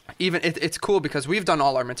even it's cool because we've done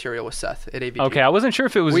all our material with Seth at ABG. Okay, I wasn't sure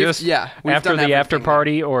if it was We've just we've after done the after everything.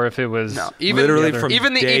 party or if it was even Literally from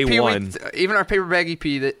even the day EP one. even our paper bag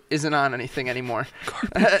EP that isn't on anything anymore.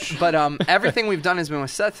 But everything we've done has been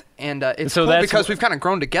with Seth, and it's So cool that's because we've kind of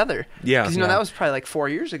grown together. Yeah. because that was probably like 4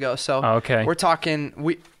 years ago. So Okay. we're talking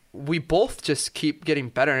we both just keep getting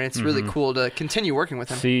better, and it's really cool to continue working with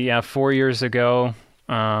him. See, 4 years ago.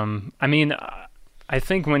 I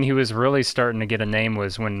think when he was really starting to get a name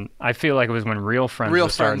was when I feel like it was when Real Friends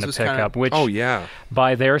was starting to pick up. Which, oh yeah,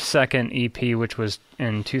 by their second EP, which was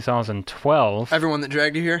in 2012. Everyone that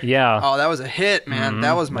dragged you here. Yeah. Oh, that was a hit, man.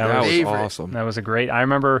 That was my that was favorite. awesome. That was a great. I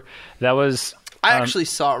remember that was. I actually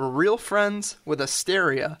saw Real Friends with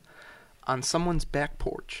Asteria on someone's back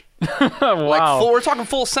porch. Wow. Like we're talking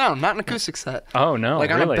full sound, not an acoustic set. Oh no! Like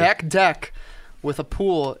really? on a back deck with a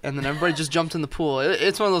pool, and then everybody just jumped in the pool.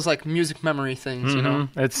 It's one of those like music memory things,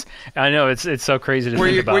 I know it's so crazy to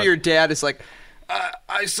think about. Where your dad is like,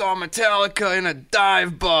 I saw Metallica in a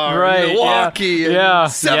dive bar Right, in Milwaukee in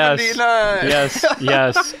 79.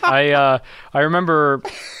 Yes. I remember.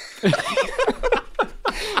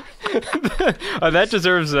 That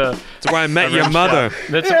deserves a. That's where I met your mother.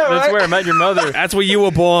 That's right. where I met your mother. That's where you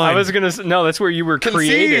were born. I was gonna no. That's where you were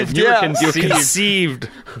created. Conceived, You yeah. were You conceived. were conceived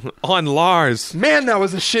on Lars. Man, that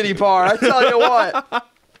was a shitty bar. I tell you what.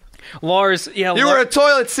 Lars, yeah. You were a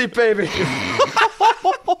toilet seat baby.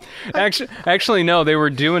 Actually, no. They were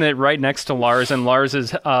doing it right next to Lars, and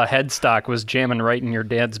Lars's headstock was jamming right in your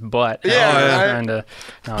dad's butt. Yeah, Kinda,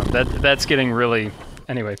 that's getting really.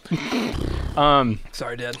 Anyway.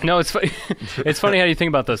 Sorry, Dad. No, it's it's funny how you think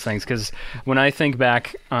about those things, because when I think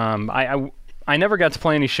back, I never got to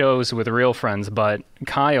play any shows with Real Friends, but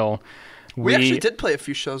Kyle, We actually did play a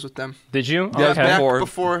few shows with them. Did you? Yeah, Okay. Back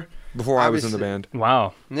Before I was in the band.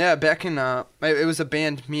 Wow. Yeah, back in it was a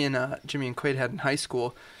band me and Jimmy and Quaid had in high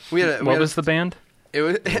school. What was the band? It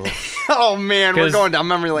was. Oh man, we're 'Cause- going down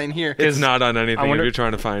memory lane here. It's not on anything wonder- if you're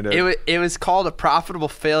trying to find it. It was called A Profitable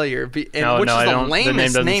Failure, which is I the don't- the name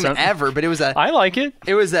lamest doesn't name sound- ever. But it was a. I like it.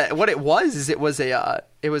 It was a. What it was is it was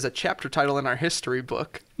a chapter title in our history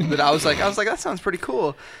book that I was like that sounds pretty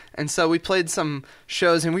cool, and so we played some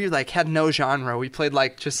shows and we like had no genre. We played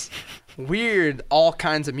like just weird all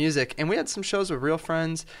kinds of music, and we had some shows with Real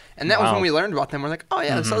Friends, and that was Wow. when we learned about them. We're like, oh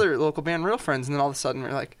yeah, this other local band, Real Friends, and then all of a sudden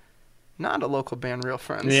we're like, not a local band, Real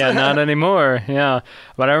Friends. Yeah, not anymore. Yeah,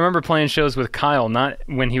 but I remember playing shows with Kyle, not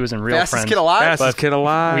when he was in Real Fastest Friends. Kid Alive. Fastest but Kid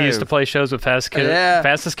Alive. We used to play shows with Fastest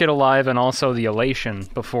Kid Alive, and also the Elation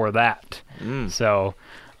before that. So.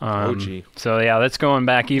 OG. So yeah, that's going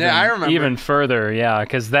back I remember. even further. Yeah,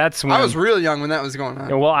 because that's when I was real young when that was going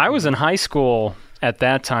on. Well, I was in high school at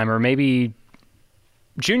that time, or maybe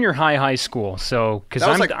junior high school. So because That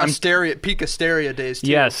was I'm, like I'm peak Asteria days too.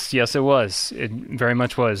 yes, it was. It very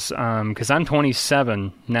much was. Because I'm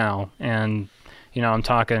 27 now, and I'm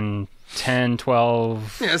talking 10,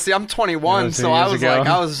 12. Yeah, see, I'm 21, Yeah, so I years was ago. like,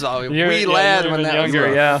 I was a You're- wee yeah, lad you're when even that younger,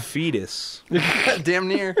 was yeah. Fetus. damn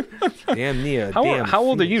near. Damn near. How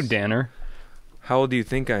old are you, Danner? How old do you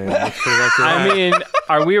think I am? Let's put it up to I that. mean,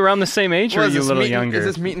 are we around the same age, or What are is you a this little meeting- younger? Is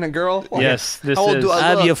this meeting a girl? Yes, this How old is. do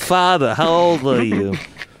I look? father. How old are you?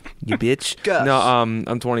 You bitch. Gus. No,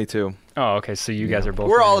 I'm 22. Oh, okay. So you guys are both.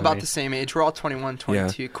 We're all younger than about me. the same age. We're all 21,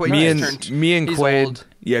 22. Yeah. Quaid me just and me and he's Quaid. old.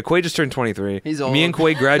 Yeah, Quaid just turned 23. He's old. Me and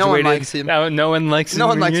Quaid No graduated. one likes him. No one likes. No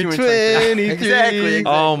one when likes you're you when you're 23. Exactly.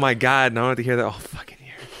 Oh my god! Now I have to hear that. Oh fucking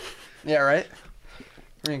year. Yeah, right?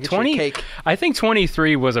 We're gonna get 20. you a cake. I think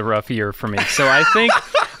 23 was a rough year for me. So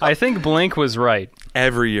I think Blink was right.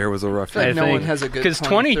 Every year was a rough I year. feel like no one has a good because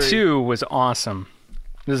 23. 22 was awesome.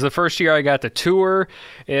 This is the first year I got to tour.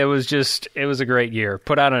 It was a great year.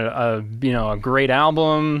 Put out a great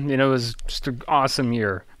album. It was just an awesome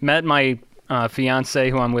year. Met my fiance,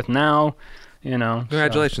 who I'm with now.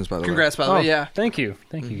 Congratulations, by the way. Congrats, by the way. Yeah. Thank you,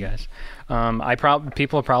 guys.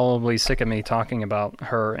 People are probably sick of me talking about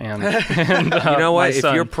her and you know what? my If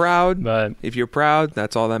son, you're proud, but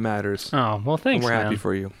that's all that matters. oh well, thanks. And we're happy man.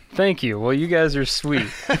 for you. Thank you. Well, you guys are sweet.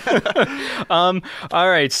 All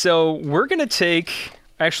right, so we're gonna take.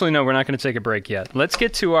 Actually, no, we're not going to take a break yet. Let's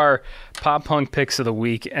get to our pop punk picks of the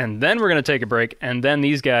week, and then we're going to take a break, and then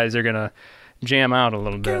these guys are going to jam out a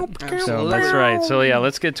little bit. So that's right. So yeah,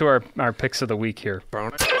 let's get to our picks of the week here.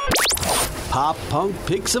 Pop Punk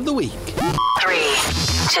Picks of the Week. 3,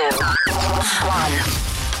 2, 1.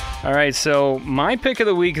 All right, so my pick of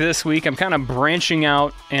the week this week, I'm kind of branching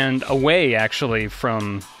out and away, actually,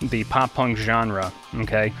 from the pop punk genre,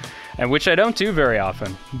 okay? And which I don't do very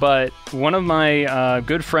often. But one of my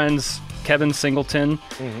good friends, Kevin Singleton,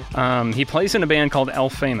 he plays in a band called El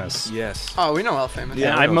Famous. Yes. Oh, we know El Famous.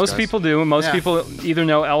 Yeah. Most guys. people do. Most Yeah. people either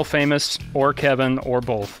know El Famous or Kevin or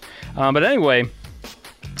both. But anyway,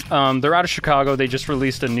 they're out of Chicago. They just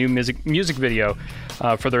released a new music video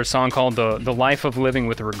for their song called The Life of Living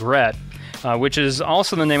with Regret, which is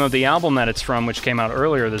also the name of the album that it's from, which came out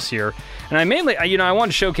earlier this year. And I mainly, I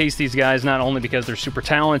wanted to showcase these guys not only because they're super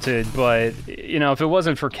talented, but, if it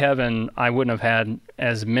wasn't for Kevin, I wouldn't have had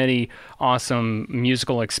as many awesome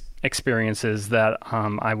musical experiences that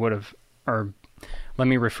I would have, or let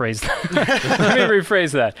me rephrase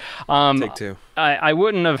that. Take two. I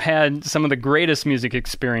wouldn't have had some of the greatest music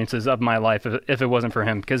experiences of my life if it wasn't for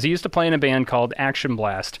him, because he used to play in a band called Action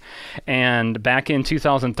Blast. And back in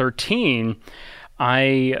 2013,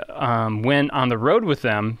 I went on the road with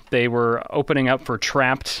them. They were opening up for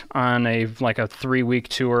Trapped on a 3-week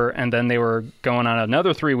tour, and then they were going on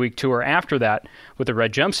another 3-week tour after that with the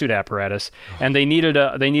Red Jumpsuit Apparatus. And they needed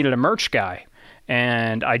a merch guy.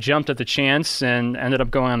 And I jumped at the chance and ended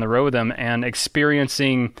up going on the road with them and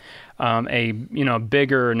experiencing a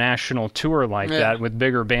bigger national tour like that with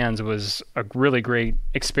bigger bands was a really great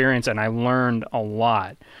experience, and I learned a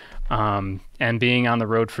lot. And being on the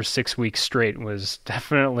road for 6 weeks straight was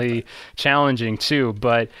definitely challenging too.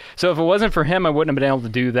 But so if it wasn't for him, I wouldn't have been able to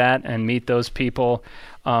do that and meet those people.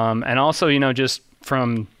 And also, just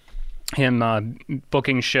from him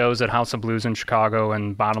booking shows at House of Blues in Chicago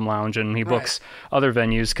and Bottom Lounge, and he books other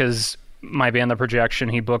venues, because my band, The Projection,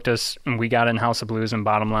 he booked us, and we got in House of Blues and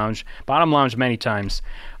Bottom Lounge many times.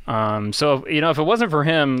 So if it wasn't for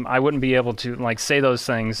him, I wouldn't be able to say those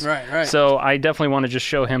things. Right. So I definitely want to just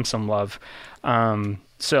show him some love.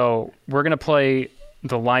 So we're gonna play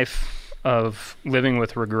The Life of Living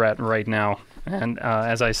with Regret right now, and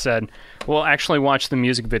as I said, we'll actually watch the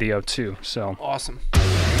music video too. So Awesome.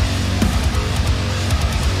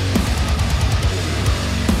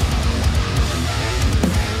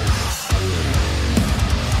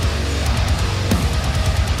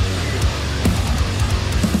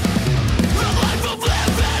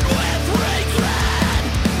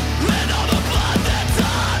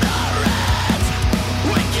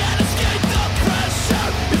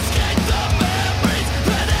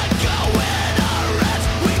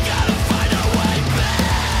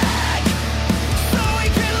 So we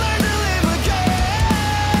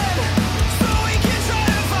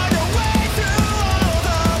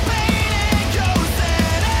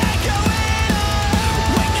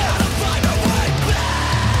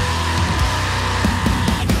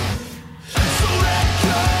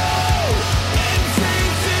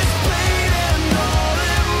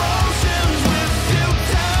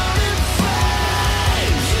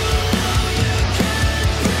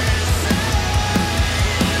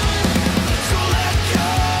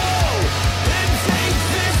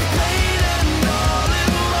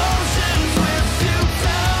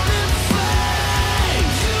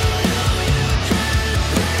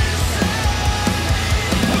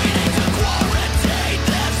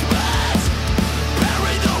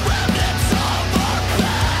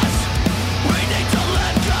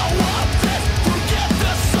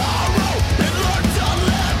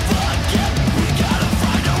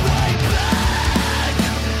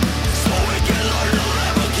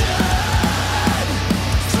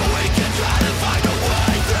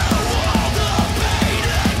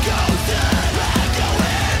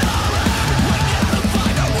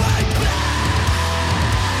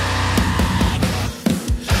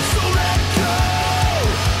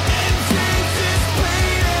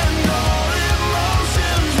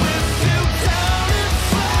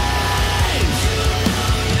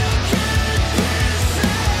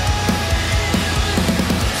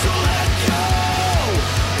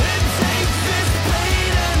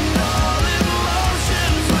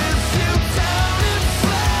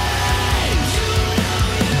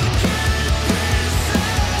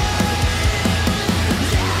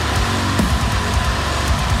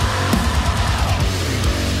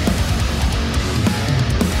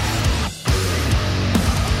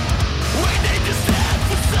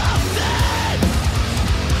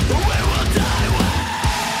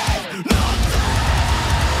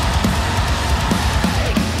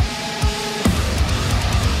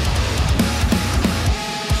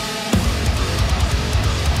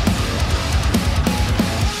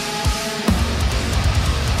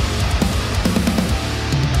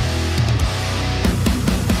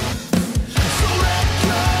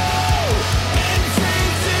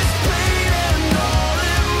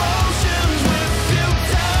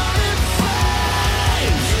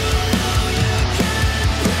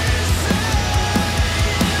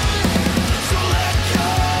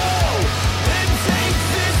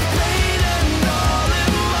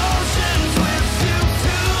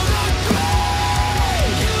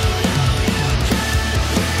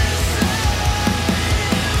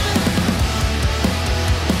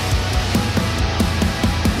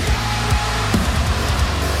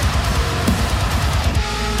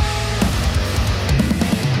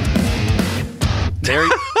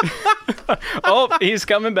He's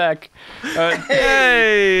coming back.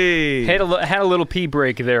 Hey! Had a little pee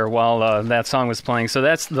break there while that song was playing. So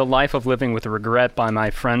that's The Life of Living with Regret by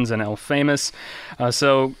my friends in El Famous.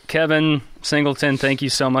 So Kevin Singleton, thank you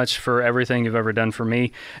so much for everything you've ever done for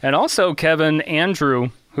me. And also Kevin Andrew,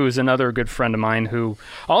 who's another good friend of mine who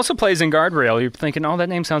also plays in Guardrail. You're thinking, oh, that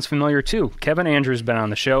name sounds familiar too. Kevin Andrew's been on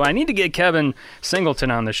the show. I need to get Kevin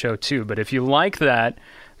Singleton on the show too. But if you like that,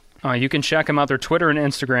 you can check them out. Their Twitter and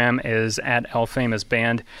Instagram is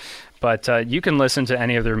 @ElFamousBand. But you can listen to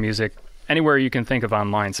any of their music anywhere you can think of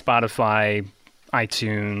online. Spotify,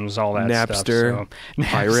 iTunes, all that stuff. Napster,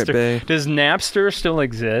 Pirate Bay. Does Napster still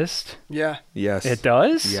exist? Yeah. Yes. It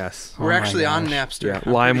does? Yes. We're my actually on gosh. Napster. Yeah. I'm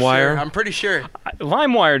pretty LimeWire. sure. I'm pretty sure.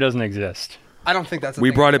 LimeWire doesn't exist. I don't think that's a We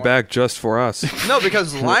thing brought it anymore. back just for us. No,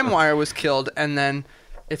 because LimeWire was killed, and then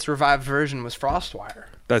its revived version was FrostWire.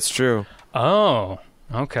 That's true. Oh,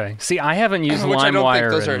 okay. See, I haven't used Which I don't think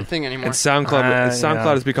LimeWire. those are a thing anymore. And SoundCloud, yeah.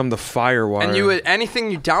 has become the Firewire. And you would,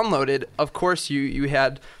 anything you downloaded, of course, you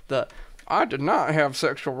had the. I did not have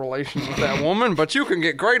sexual relations with that woman, but you can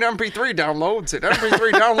get great MP3 downloads at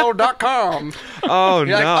mp3download.com. Oh,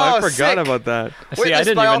 You're like, no. I oh, forgot sick. about that. See, I Witness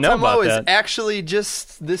didn't by even know All-Time Low about is that. actually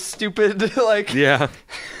just this stupid, like, Yeah.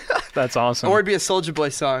 That's awesome. or it'd be a Soulja Boy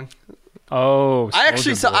song. Oh, I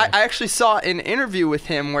actually Soulja saw. Boy. I actually saw an interview with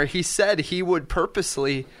him where he said he would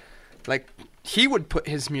purposely, like, he would put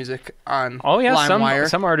his music on. Oh yeah, LimeWire.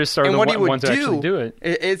 some artists are And the what he would ones that actually do it.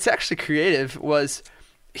 It's actually creative. Was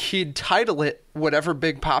he'd title it whatever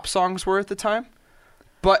big pop songs were at the time,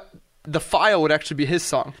 but the file would actually be his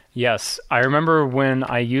song. Yes, I remember when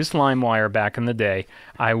I used LimeWire back in the day.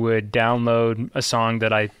 I would download a song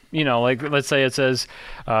that I, like let's say it says,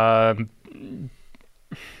 I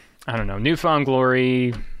don't know, Newfound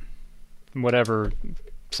Glory, whatever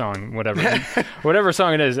song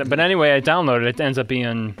it is. But anyway, I downloaded it. It ends up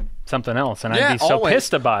being something else, and I'd be so always.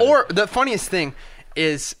 pissed about it. Or the funniest thing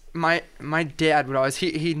is my dad would always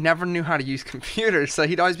he never knew how to use computers, so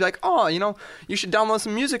he'd always be like, oh, you should download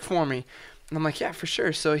some music for me. And I'm like, yeah, for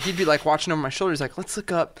sure. So he'd be like watching over my shoulder. He's like, let's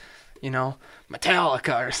look up,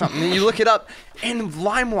 Metallica or something. And you look it up, and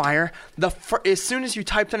LimeWire, as soon as you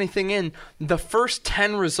typed anything in, the first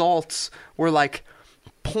 10 results were like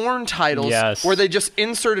porn titles, Yes. where they just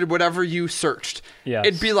inserted whatever you searched. Yes.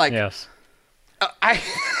 It'd be like, yes. I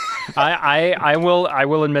I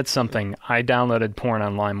will admit something. I downloaded porn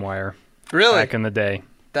on LimeWire really back in the day.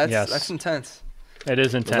 that's intense. It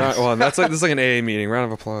is intense. Well, this is like an AA meeting. Round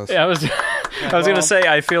of applause. Yeah, I was gonna say.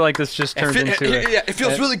 I feel like this just turned into. It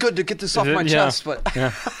feels really good to get this off my chest, but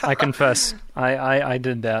Yeah, I confess. I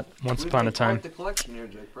did that once upon a time. The collection here,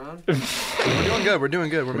 Jake Brown. we're doing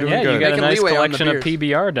good. We're Yeah, good. you got a making nice leeway on the collection of beers.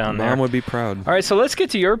 PBR down there. Mom would be proud. All right, so let's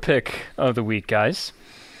get to your pick of the week, guys.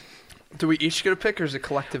 Do we each get a pick, or is it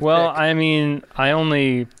collective? Well, pick? I mean, I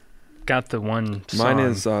only got the one song. Mine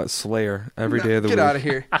is Slayer. Every day of the Get week. out of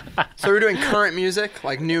here. So we're doing current music,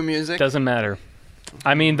 like new music. Doesn't matter.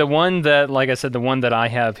 I mean, the one that, like I said, the one that I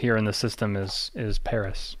have here in the system is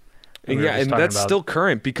Paris. And We were yeah, just and talking that's about- still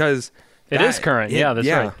current because It is current. Yeah, that's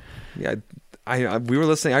right. Yeah, we were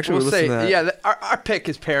listening. Actually, We'll we listened say, to that. our pick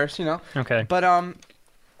is Paris. Okay. But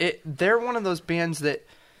they're one of those bands that,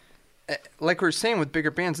 like we were saying with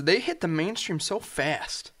bigger bands, they hit the mainstream so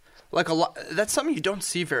fast. Like a lot. That's something you don't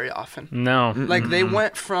see very often. No. Like they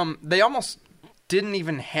went from, they almost didn't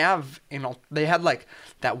even have, they had like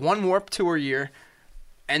that one Warped Tour year,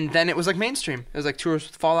 and then it was like mainstream. It was like tours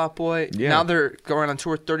with Fall Out Boy. Yeah. Now they're going on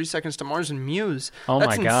tour with 30 Seconds to Mars and Muse. Oh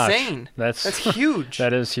That's my gosh. insane. That's huge.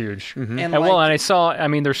 That is huge. And And like, well, and I saw. I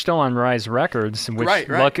mean, they're still on Rise Records, which Right,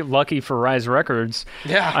 right. Lucky for Rise Records.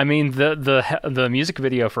 Yeah. I mean, the music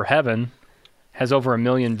video for Heaven has over 1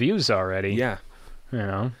 million views already. Yeah.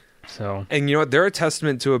 So And you know what? They're a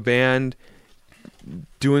testament to a band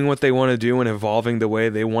doing what they want to do and evolving the way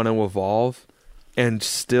they want to evolve and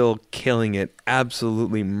still killing it,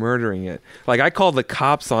 absolutely murdering it. Like, I call the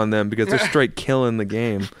cops on them because they're straight killing the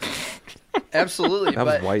game. absolutely. That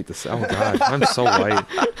was but, white. Oh, God. I'm so white.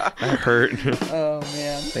 That hurt. oh,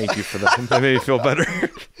 man. Thank you for that. That made me feel better.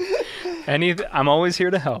 I'm always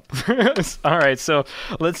here to help. All right, so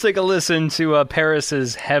let's take a listen to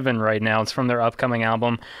Paris's Heaven right now. It's from their upcoming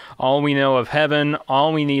album, All We Know of Heaven,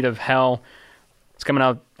 All We Need of Hell. It's coming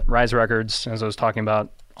out Rise Records, as I was talking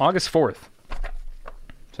about, August 4th.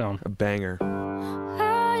 So A banger.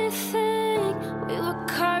 I think we were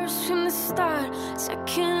cursed from the start, so I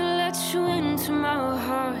can't let you into my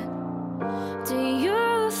heart. Do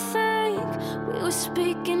you think we were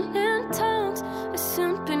speaking in tongues, but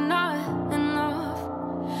simply not enough?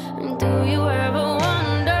 And do you ever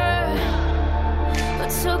wonder what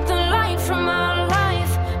took the light from our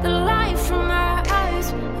life, the light from our eyes?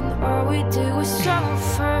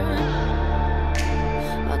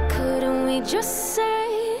 me just say.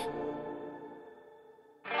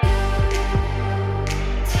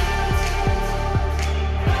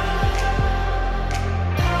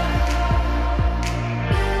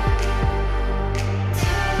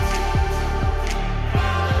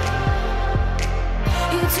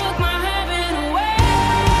 You took my heaven away.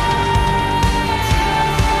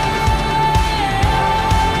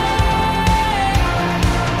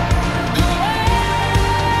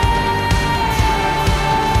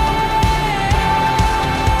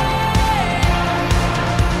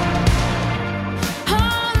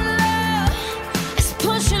 Our love is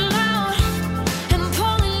pushing loud and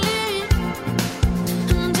pulling in,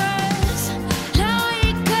 and as now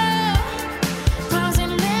we go,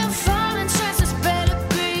 rising and falling, chances better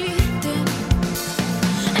breathing.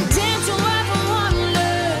 And did you ever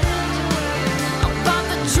wonder about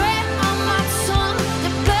the dread on my tongue,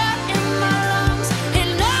 the blood in my lungs,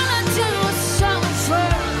 and all I did was suffer?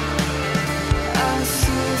 I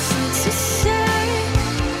suffer to say.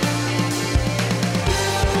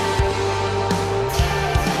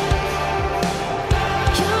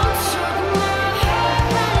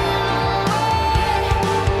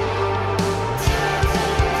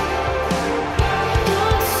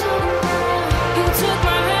 You took my heaven away. You took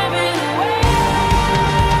my heaven away.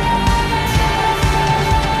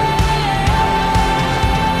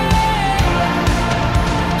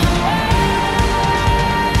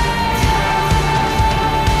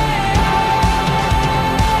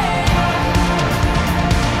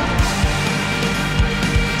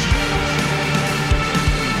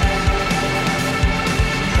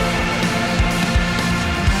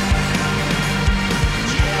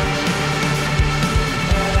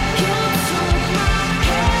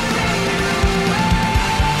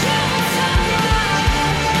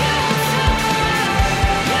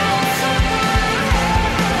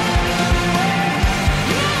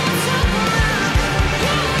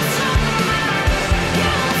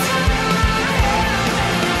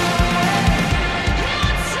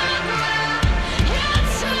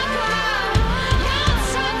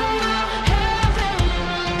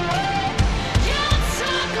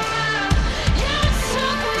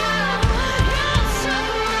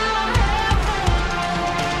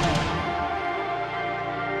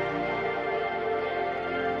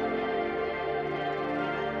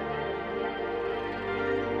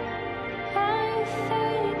 I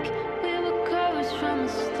think we were cursed from the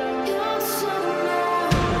start.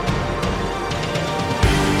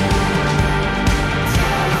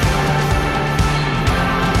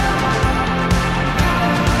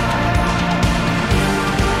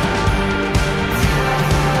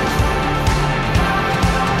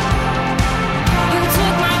 You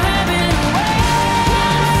took my heaven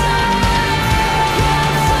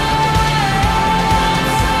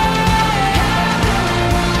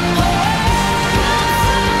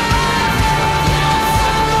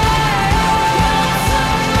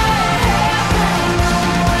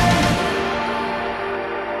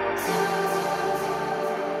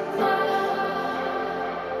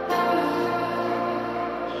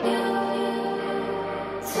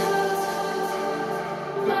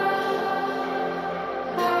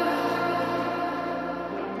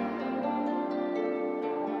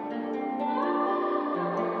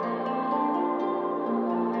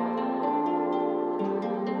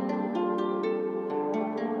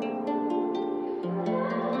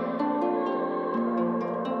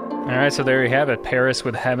All right, so there you have it. Paris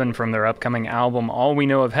with Heaven from their upcoming album, All We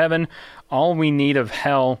Know of Heaven, All We Need of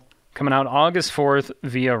Hell, coming out August 4th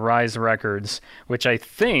via Rise Records, which I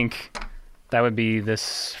think that would be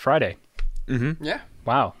this Friday. Yeah.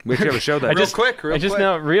 Wow. We should have a show that. I just quick.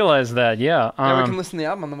 now realized that, yeah. Yeah, we can listen to the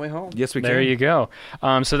album on the way home. Yes, we can. There you go.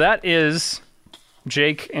 So that is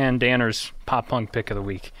Jake and Danner's pop punk pick of the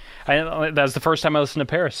week. That was the first time I listened to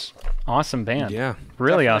Paris. Awesome band. Yeah.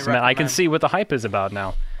 Really Definitely awesome band. I can recommend. see what the hype is about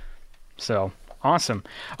now. So, awesome.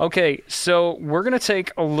 Okay, so we're going to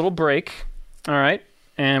take a little break, all right?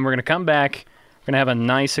 And we're going to come back. We're going to have a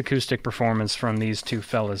nice acoustic performance from these two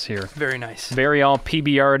fellas here. Very nice. Very all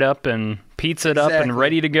PBR'd up and pizza'd up and Exactly.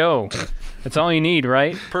 ready to go. That's all you need,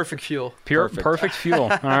 right? Perfect fuel. Perfect fuel.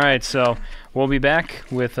 All right, so we'll be back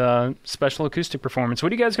with a special acoustic performance.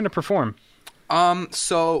 What are you guys going to perform?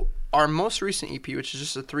 So our most recent EP, which is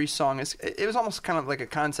just a 3-song, it was almost kind of like a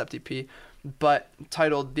concept EP, but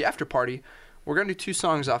titled The After Party. We're going to do 2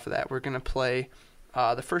 songs off of that. We're going to play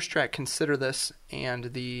the first track, Consider This, and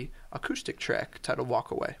the acoustic track titled Walk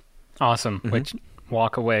Away. Awesome. Which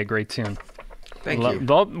Walk Away, great tune. Thank you.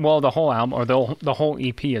 Well, the whole album, or the whole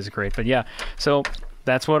EP is great, but yeah. So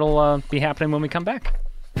that's what'll be happening when we come back.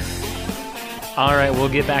 All right, we'll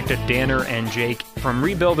get back to Danner and Jake from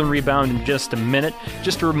Rebuild and Rebound in just a minute.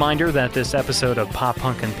 Just a reminder that this episode of Pop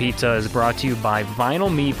Punk and Pizza is brought to you by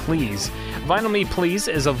Vinyl Me Please. Vinyl Me Please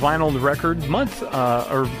is a vinyl record month,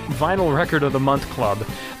 or Vinyl Record of the Month club.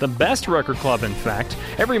 The best record club, in fact.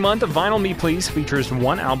 Every month, Vinyl Me Please features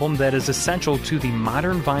one album that is essential to the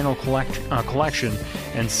modern vinyl collection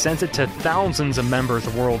and sends it to thousands of members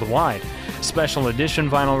worldwide. Special edition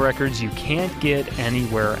vinyl records you can't get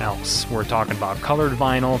anywhere else. We're talking about colored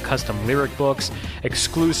vinyl, custom lyric books,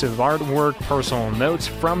 exclusive artwork, personal notes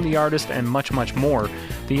from the artist, and much, much more.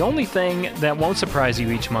 The only thing that won't surprise you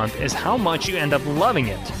each month is how much you end up loving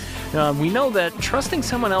it. We know that trusting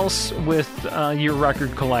someone else with your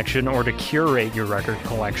record collection or to curate your record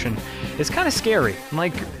collection is kind of scary.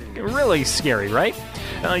 Like, really scary, right?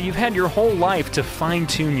 You've had your whole life to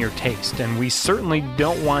fine-tune your taste, and we certainly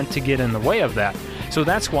don't want to get in the way of that. So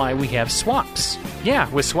that's why we have swaps. Yeah,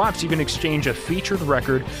 with swaps you can exchange a featured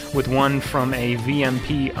record with one from a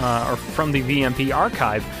VMP or from the VMP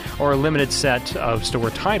archive or a limited set of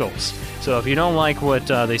store titles. So if you don't like what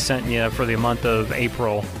they sent you for the month of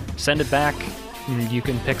April, send it back. You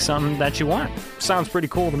can pick something that you want. Sounds pretty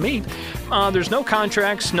cool to me. There's no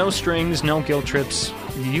contracts, no strings, no guilt trips.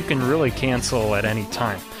 You can really cancel at any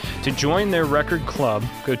time. To join their record club,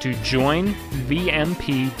 go to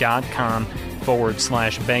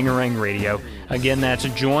joinvmp.com/Bangarang Radio. Again, that's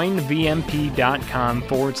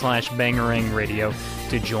joinvmp.com/Bangarang Radio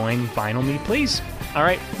to join Vinyl Me Please. All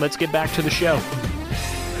right, let's get back to the show.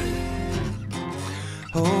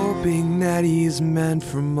 Hoping that he's meant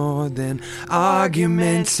for more than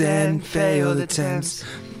arguments and failed attempts.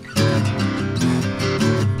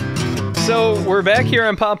 So we're back here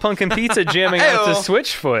on Pop Punk and Pizza jamming out to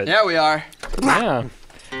Switchfoot. Yeah, we are. Yeah.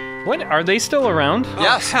 What, are they still around?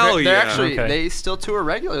 Yes, hell they're yeah. actually, Okay. they still tour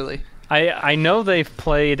regularly. I know they've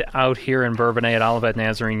played out here in Bourbonnais at Olivet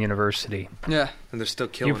Nazarene University. Yeah. And they're still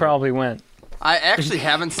killing You probably went. I actually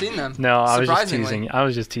haven't seen them. No, I was just surprisingly. teasing. I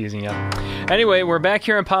was just teasing you. Anyway, we're back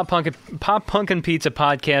here on Pop Punk and Pizza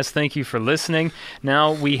podcast. Thank you for listening.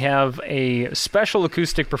 Now we have a special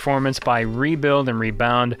acoustic performance by Rebuild and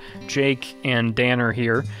Rebound. Jake and Dan are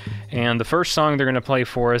here, and the first song they're going to play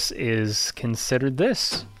for us is Considered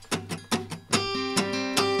This.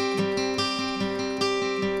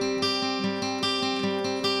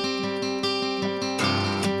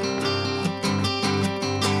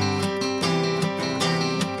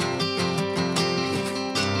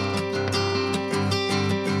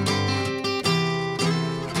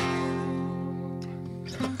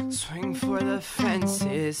 Swing for the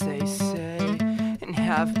fences, they say, and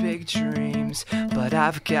have big dreams. But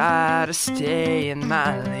I've gotta stay in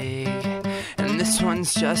my league, and this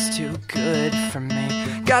one's just too good for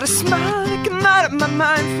me. Gotta smile like I'm out of my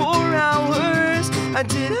mind for hours. I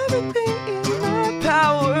did everything in my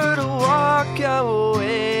power to walk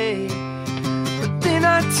away, but then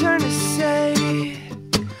I turned to say,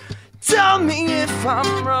 tell me if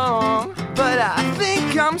I'm wrong, but I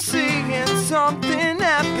think I'm seeing something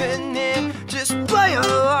happening. Just play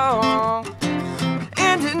along,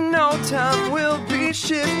 and in no time we'll be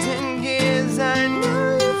shifting gears. I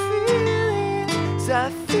know you feel it, 'cause I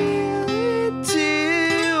feel it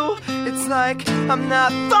too. It's like I'm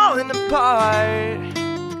not falling apart,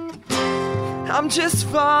 I'm just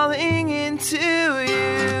falling into you.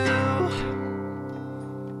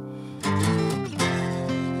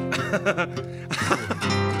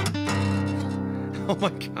 Oh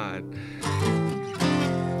my god.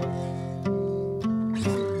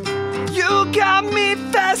 You got me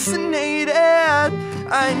fascinated,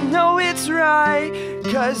 I know it's right,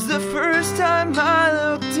 'cause the first time I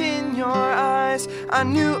looked in your eyes, I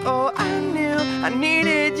knew, oh I knew, I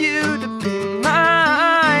needed you to be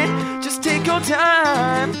mine. Just take your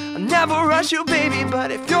time, I'll never rush you baby,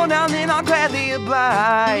 but if you're down then I'll gladly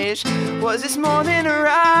oblige. Was this more than a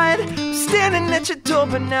ride? I'm standing at your door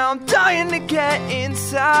but now I'm dying to get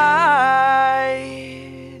inside.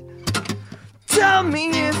 Tell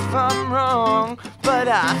me if I'm wrong, but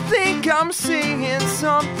I think I'm seeing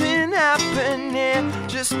something happening.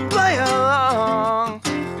 Just play along,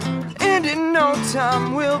 and in no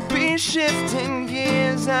time we'll be shifting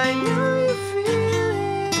gears. I know you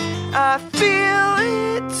feel it, I feel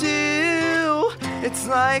it too. It's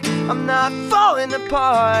like I'm not falling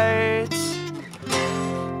apart,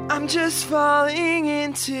 I'm just falling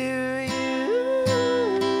into you.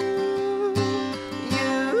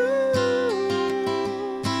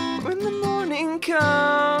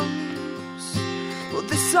 Comes, well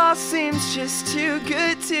this all seems just too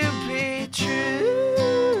good to be true.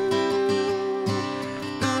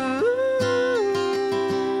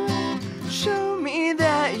 Ooh, show me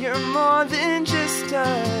that you're more than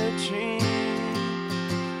a dream.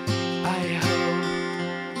 I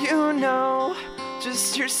hope you know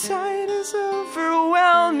just your sight is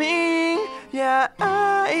overwhelming. Yeah,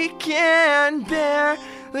 I can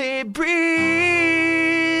barely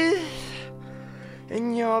breathe.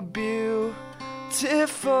 And you're beautiful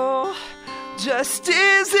just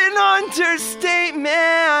is an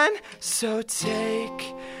understatement. So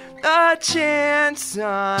take a chance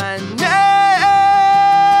on me.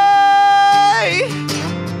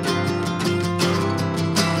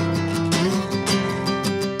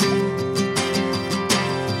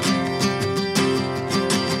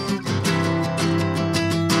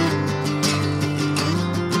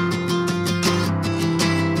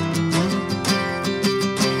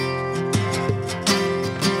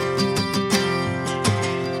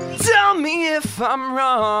 Tell me if I'm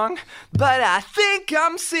wrong, but I think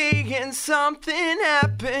I'm seeing something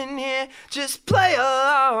happen here. Just play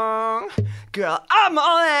along, girl, I'm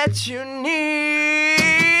all that you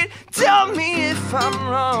need. Tell me if I'm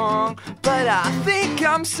wrong, but I think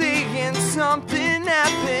I'm seeing something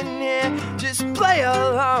happen here. Just play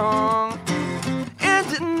along, and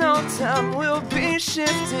in no time we'll be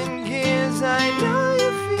shifting gears. I know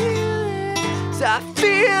you feel it, so I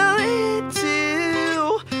feel it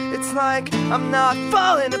too. It's like I'm not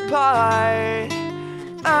falling apart,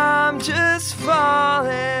 I'm just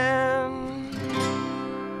falling.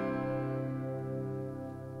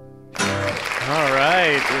 All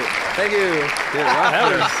right. Thank you.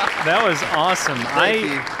 That was awesome. Thank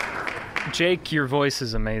you. Jake, your voice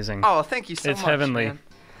is amazing. Oh, thank you so much. It's heavenly. Man.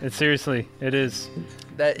 It seriously, it is.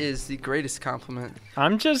 That is the greatest compliment.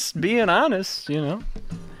 I'm just being honest,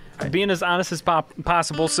 being as honest as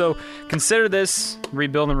possible. So consider this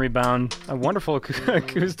Rebuild and Rebound, a wonderful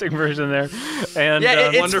acoustic version there. And Yeah,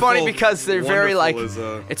 it's Wonderful- funny because they're very Wonderful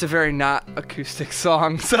like, is, it's a very not acoustic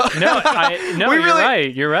song. So no, We you're really-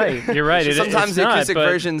 right. You're right. sometimes it's the not, acoustic but,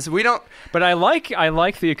 versions we don't. But I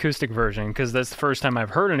like the acoustic version because that's the first time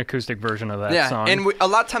I've heard an acoustic version of that Yeah, song. and a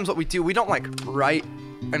lot of times what we do, we don't like write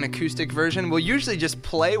an acoustic version. We'll usually just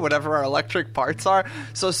play whatever our electric parts are.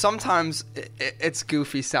 So sometimes it's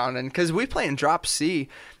goofy sounding because we play in drop C,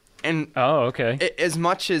 and oh, okay. as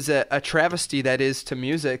much as a travesty that is to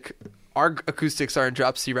music, our acoustics are in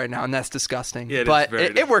drop C right now, and that's disgusting. Yeah, it is but very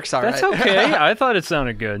it works all right. That's okay. I thought it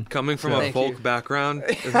sounded good. Coming from a Thank folk you. background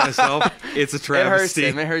as myself, it's a travesty.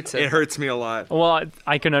 It hurts him. It hurts me a lot. Well,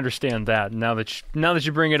 I can understand that now that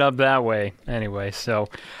you bring it up that way. Anyway, so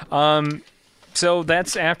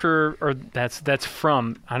that's after, or that's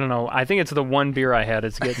from, I don't know. I think it's the one beer I had.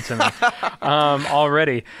 It's getting to me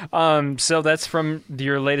already. So that's from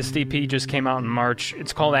your latest EP, just came out in March.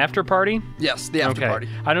 It's called After Party. Yes, the after party.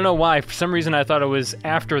 I don't know why. For some reason, I thought it was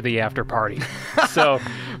after the after party. So,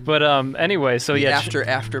 but anyway, so The yeah,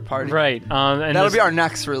 after party. right. And That'll this- be our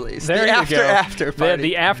next release. There the you after go. party.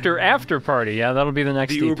 The after party. Yeah, that'll be the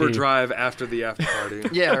next The EP. Uber drive after the after party.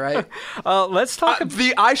 Yeah, right. Let's talk.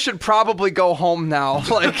 I should probably go home now.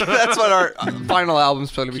 Like that's what our final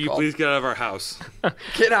album's going to Can be you called. please get out of our house?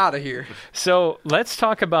 Get out of here. So let's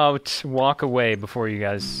talk about Walk Away before you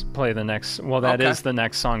guys play the next. Well, that is Okay. the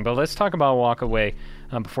next song, but let's talk about Walk Away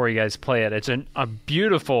before you guys play it. It's a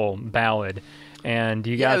beautiful ballad, and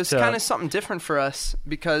you got. Yeah, it was kind of something different for us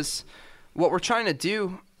because what we're trying to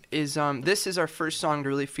do is this is our first song to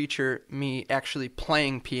really feature me actually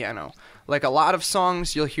playing piano. Like a lot of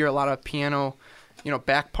songs, you'll hear a lot of piano,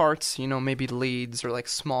 back parts, maybe leads or like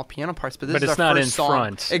small piano parts. But this But is it's our not first in song.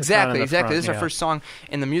 front. It's not in Exactly. the front, This is our yeah. first song.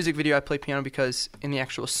 In the music video, I play piano because in the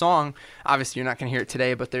actual song, obviously you're not going to hear it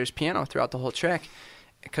today, but there's piano throughout the whole track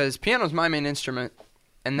because piano is my main instrument,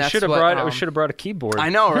 and that's should have what brought a keyboard. I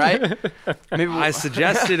know, right? Maybe I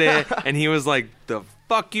suggested it, and he was like, "The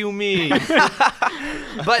fuck you mean?"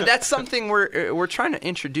 But that's something we're trying to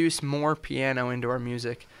introduce more piano into our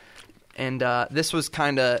music, and this was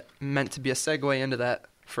kind of meant to be a segue into that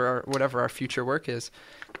for whatever our future work is.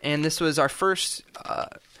 And this was our first.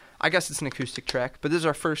 I guess it's an acoustic track, but this is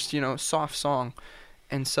our first, soft song,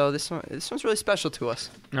 and so this one's really special to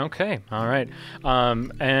us. Okay, all right.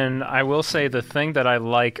 And I will say the thing that I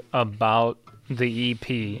like about the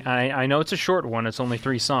EP, I know it's a short one, it's only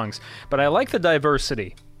 3 songs, but I like the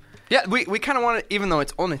diversity. Yeah, we kind of want to, even though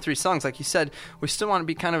it's only 3 songs, like you said, we still want to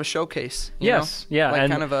be kind of a showcase. You Yes, know? yeah, Like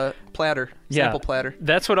and- kind of a platter, sample platter.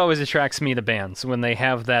 That's what always attracts me to bands, when they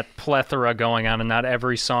have that plethora going on and not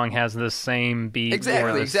every song has the same beat. or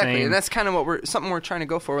Exactly. the same... And that's kind of what something we're trying to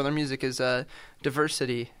go for with our music is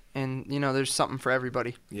diversity. And, there's something for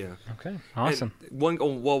everybody. Yeah. Okay, awesome. And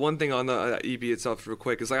one thing on the EP itself, real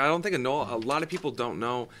quick, is like I don't think a lot of people don't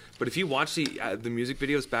know, but if you watch the music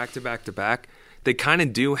videos back to back to back, they kind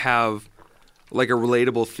of do have like a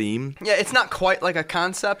relatable theme. Yeah, it's not quite like a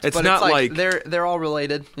concept, It's but not it's like like- they're all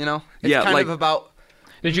related, you know? It's Yeah, kind like- of about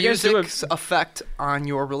Did you guys do music's effect on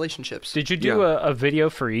your relationships. Did you do a video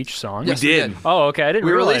for each song? Yes, we we did. did. Oh, okay. I didn't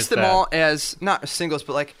We realize released them that. all as not singles,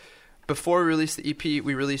 but like before we released the EP,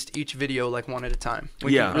 we released each video like one at a time.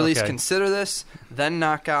 We Yeah. released Okay. Consider This, then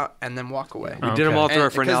Knockout, and then Walk Away. We did them all through And our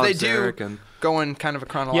friend because Alex they do Eric and go in kind of a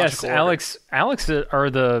chronological Yes, order. Alex, are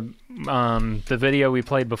the video we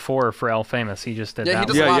played before for El Famous. He just did Yeah, that he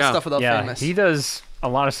does one. a lot Yeah, of stuff with El Yeah, Famous. he does a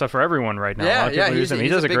lot of stuff for everyone right now. Yeah, a lot of yeah, people use he's a- him. He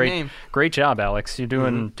he's does a a big great, name. great job, Alex. You're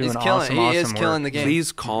doing He's awesome, killing. He is awesome killing work. the game.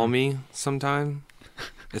 please call me sometime.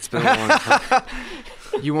 It's been a long time.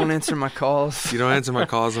 You won't answer my calls. You don't answer my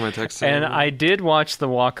calls and my texts. And anymore. I did watch the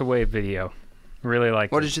Walk Away video. Really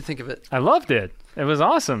liked What it. did you think of it? I loved it. It was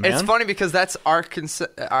awesome, man. It's funny because that's our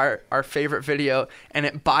favorite video, and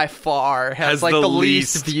it by far has like the the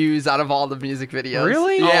least least. views out of all the music videos.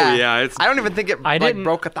 Really? Oh, Yeah. yeah, it's- I don't even think it I like didn't-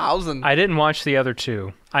 broke 1,000. I didn't watch the other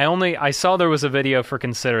two. I saw there was a video for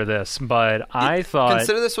Consider This, but I thought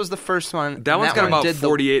Consider This was the first one. that and one's got one about did the-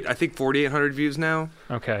 48. I think 4,800 views now.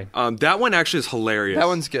 okay. That one actually is hilarious. That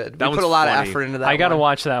one's good. That We put one's a lot funny. of effort into that. I got to one.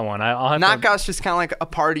 watch that one. I'll have to. Knockout's just kind of like a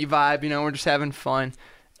party vibe, you know. We're just having fun.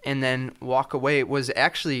 And then Walk Away was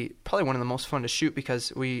actually probably one of the most fun to shoot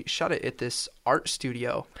because we shot it at this art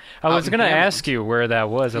studio. I was out in going to Hammond. ask you where that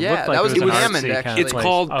was. It Yeah, looked like that was it was in an Hammond, artsy actually. kind of It's place.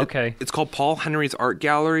 called Okay. It's called Paul Henry's Art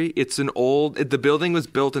Gallery. It's an old. The building was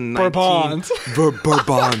built in Brabant.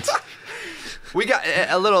 Brabant. We got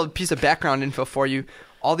a little piece of background info for you.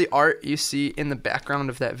 All the art you see in the background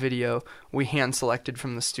of that video, we hand selected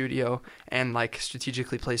from the studio and like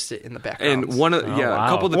strategically placed it in the background. And one of Oh, a wow.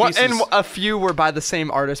 couple of the One, pieces. and a few were by the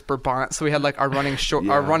same artist, Brabant. So we had like our running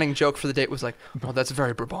our running joke for the date was like, "Oh, that's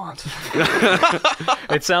very Brabant."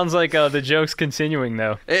 It sounds like the joke's continuing,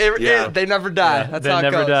 though. Yeah. They never die. That's they how it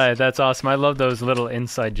never goes. die. That's awesome. I love those little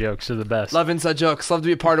inside jokes. They're the best. Love inside jokes. Love to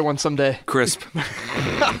be a part of one someday. Crisp.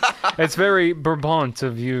 It's very Brabant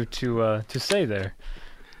of you to say there.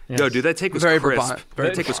 Yes. No, dude, that take was Very crisp. Brabant.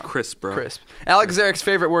 That take was crisp, bro. Crisp. Alex Eric's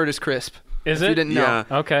favorite word is crisp. Is if it? You didn't know.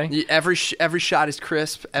 Yeah. Okay. Every shot is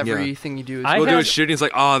crisp. Everything you do is I We'll do a had- shooting. It's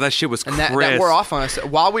like, oh, that shit was and crisp. that wore off on us.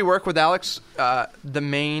 While we work with Alex, the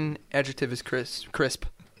main adjective is crisp.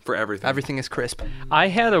 for everything. Everything is crisp. I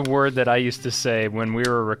had a word that I used to say when we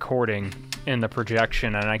were recording in the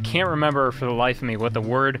projection, and I can't remember for the life of me what the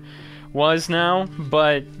word was now,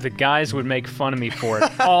 but the guys would make fun of me for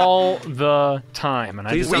it all the time. And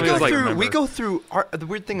I Please just We don't don't go like, through. remember. We go through. The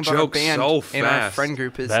weird thing about Jokes our band so and our fast. friend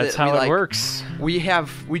group is That's that how we, it like, works. We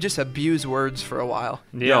just abuse words for a while.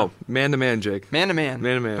 Yeah. Yo, man to man, Jake. Man to man.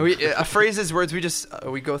 Man to man. We, phrases, words. We just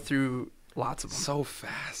we go through lots of them So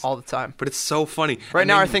fast. all the time. But it's so funny. Right And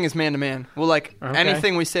now, then- our thing is man to man. We'll like Okay.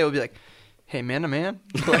 anything we say. We'll be like, "Hey, man to man."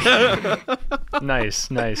 Nice.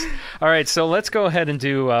 All right, so let's go ahead and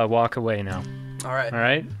do Walk Away now. All right. All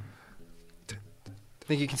right?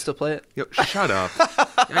 Think you can still play it? Yo, shut up.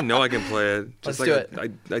 I know I can play it. Let's Just do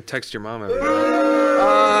like it. I text your mom every day.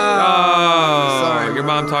 Oh, sorry. your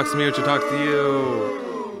mom talks to me, or she talks to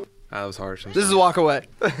you. That was harsh. I'm This is sorry. Walk Away.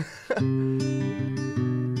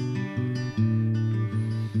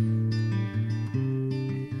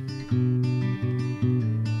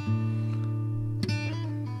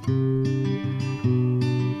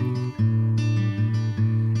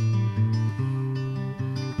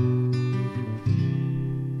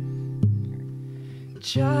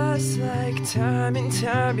 Just like time and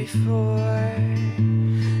time before,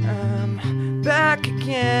 I'm back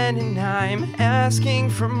again and I'm asking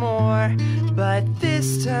for more. But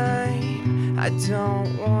this time, I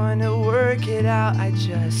don't wanna work it out. I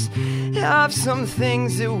just have some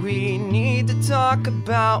things that we need to talk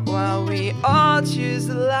about while we all choose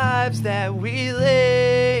the lives that we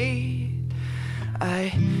lead.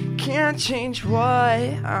 I can't change what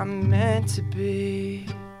I'm meant to be.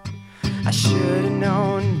 I should've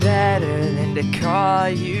known better than to call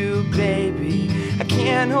you baby. I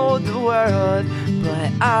can't hold the world,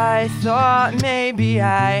 but I thought maybe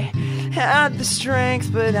I had the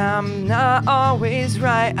strength, but I'm not always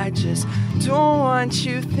right. I just don't want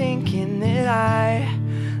you thinking that I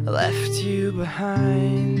left you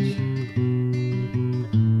behind.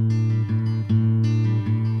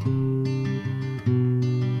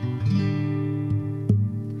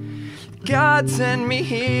 God sent me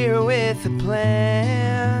here with a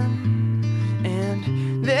plan,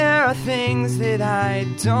 and there are things that I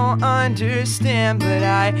don't understand, but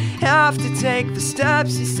I have to take the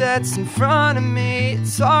steps He sets in front of me.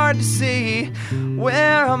 It's hard to see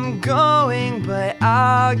where I'm going, but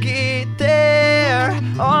I'll get there.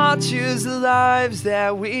 I'll choose the lives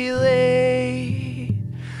that we lead.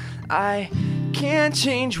 I can't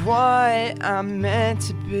change what I'm meant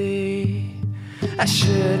to be. I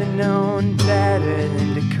should have known better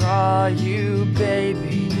than to call you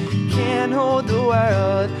baby. Can't hold the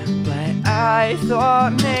world, but I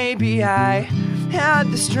thought maybe I had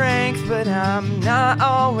the strength, but I'm not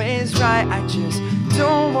always right. I just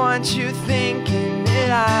don't want you thinking that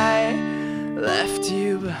I left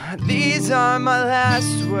you. But these are my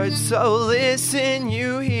last words, so listen,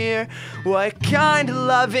 you hear. What kind of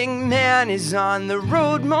loving man is on the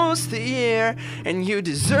road most of the year? And you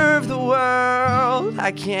deserve the world.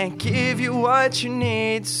 I can't give you what you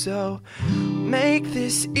need, so make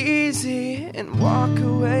this easy and walk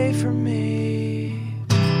away from me.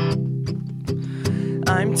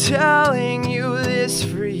 I'm telling you this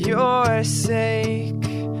for your sake.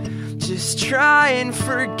 Just try and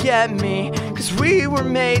forget me, 'cause we were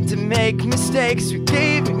made to make mistakes. We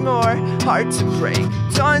gave it more heart to break.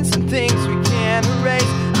 Done some things we can't erase.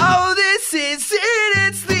 Oh, this is it,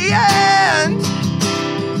 it's the end.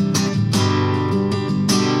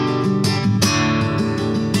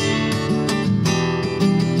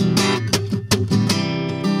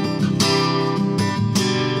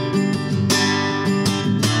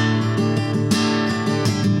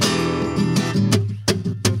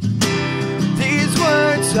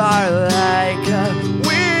 Are like a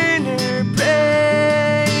winter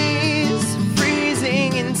breeze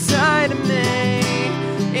freezing inside of me.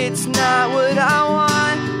 It's not what I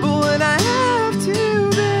want, but what I have to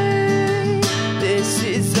be. This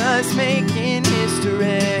is us making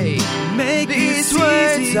history. Make these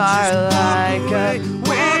words are like a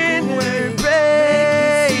winter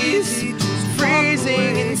breeze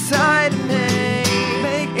freezing inside of me.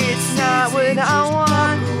 It's not what I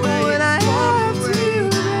want, but what I have to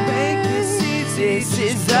be. This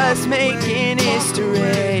is us making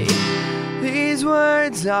history. These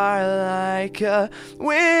words are like a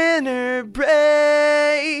winter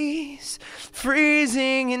breeze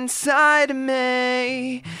freezing inside of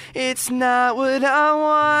me. It's not what I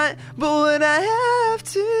want, but what I have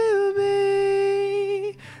to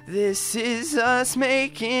be. This is us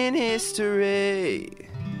making history.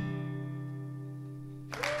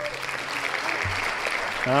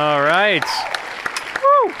 All right.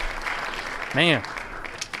 Woo! Man,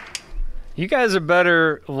 you guys are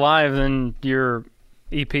better live than your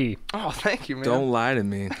EP. Oh, thank you, man. Don't lie to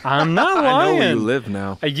me. I'm not lying. I know where you live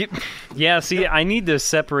now. Yeah, see, I need to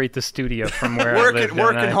separate the studio from where I live.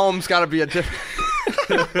 Working home's got to be a different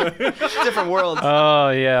world. Oh,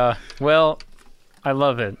 yeah. Well, I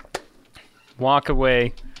love it. Walk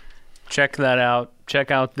Away. Check that out.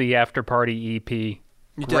 Check out the After Party EP. You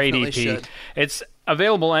Great definitely EP. should. It's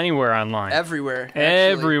available anywhere online. Everywhere. Actually.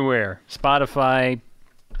 Everywhere. Spotify,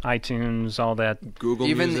 iTunes, all that. Google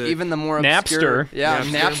Music. Even the more Napster. obscure. Yeah,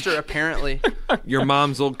 Napster apparently. Your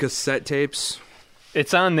mom's old cassette tapes.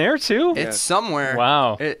 It's on there, too? It's somewhere.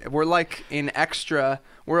 Wow. We're like an extra.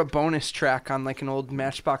 We're a bonus track on like an old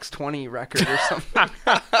Matchbox 20 record or something.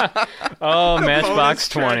 Oh, Matchbox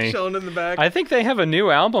 20. Shown in the back. I think they have a new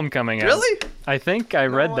album coming out. Really? I think I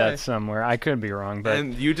read way. that somewhere. I could be wrong, but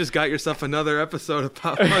And you just got yourself another episode of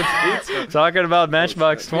Pop Punk Pizza. talking about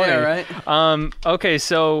Matchbox 20. Yeah, right. Okay,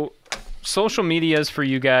 so social medias for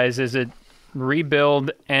you guys, is it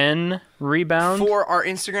Rebuild N Rebound? For our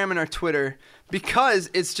Instagram and our Twitter,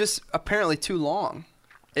 because it's just apparently too long.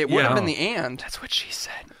 It would have been the and. That's what she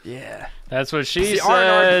said. Yeah. That's what she See,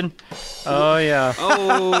 said. Oh, yeah.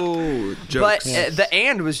 Oh, But jokes. the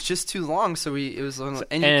and was just too long, so it was. And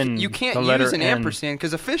N, you can't the letter use an N. ampersand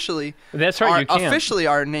because officially, That's right, you can't. Officially,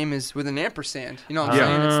 our name is with an ampersand. You know what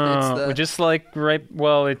I'm saying? It's the, just like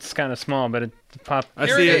well, it's kind of small, but it pop. I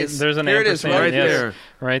Here see it it. is. There's an Here it is, ampersand. right yes, there.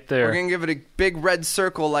 right there. we're gonna give it a big red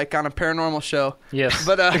circle like on a paranormal show. Yes.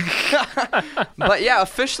 But but yeah,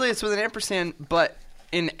 officially it's with an ampersand. But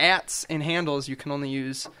in ats and handles, you can only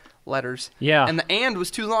use letters. Yeah. And the and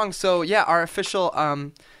was too long, so yeah, our official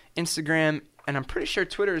Instagram and I'm pretty sure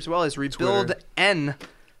Twitter as well is Rebuild Twitter. N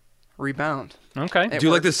Rebound. Okay. It Do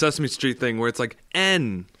you like works. the Sesame Street thing where it's like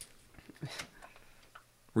N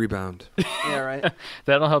Rebound? Yeah, right.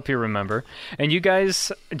 That'll help you remember. And you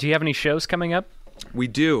guys, do you have any shows coming up? We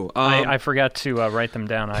do. I forgot to write them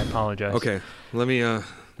down. I apologize. Okay, let me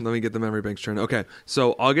get the memory banks turned. Okay,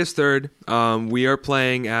 so August 3rd, we are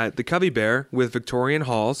playing at the Cubby Bear with Victorian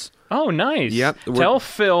Halls. Oh, nice. Yep. Tell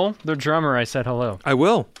Phil, the drummer, I said hello. I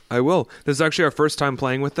will. This is actually our first time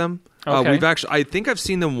playing with them. Okay. I think I've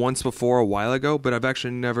seen them once before a while ago, but I've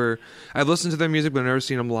actually I've listened to their music, but I've never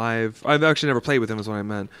seen them live. I've actually never played with them is what I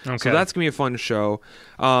meant. Okay. So that's going to be a fun show.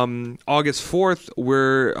 August 4th,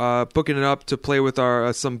 we're booking it up to play with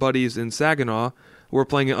our some buddies in Saginaw. We're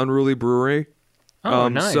playing at Unruly Brewery. Oh,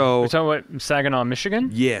 nice. So We're talking about Saginaw, Michigan?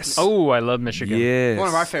 yes. Oh, I love Michigan. yes. One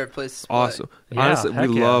of our favorite places. to play. Awesome. Yeah, Honestly, we heck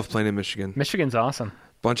yeah. love playing in Michigan. Michigan's awesome.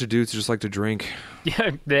 Bunch of dudes who just like to drink.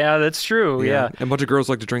 Yeah, that's true. Yeah. And a bunch of girls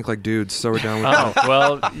like to drink like dudes, so we're down with that. Oh,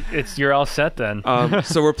 well, you're all set then.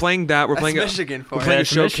 So we're playing that. We're That's playing Michigan for We're you. playing a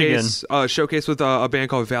That's Michigan. showcase with a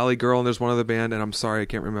band called Valley Girl, and there's one other band, and I'm sorry I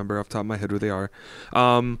can't remember off the top of my head who they are.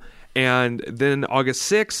 And then August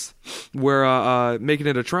 6th, we're making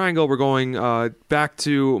it a triangle. We're going back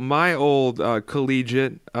to my old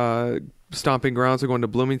collegiate stomping grounds. We're going to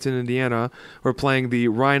Bloomington, Indiana. We're playing the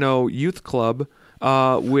Rhino Youth Club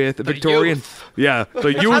with Victorian. youth. Yeah, the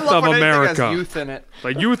I youth love of when anything America. has youth in it.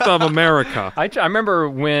 The youth of America. I remember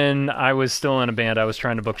when I was still in a band, I was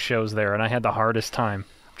trying to book shows there, and I had the hardest time.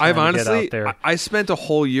 I've trying to get honestly, out there. I spent a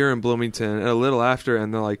whole year in Bloomington and a little after,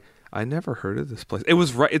 and they're like, I never heard of this place. It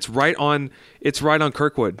was right. It's right on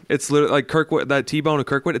Kirkwood. It's literally like Kirkwood, that T-bone of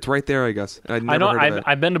Kirkwood. It's right there, I guess. I'd never heard of it.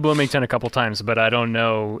 I've been to Bloomington a couple times, but I don't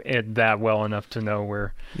know it that well enough to know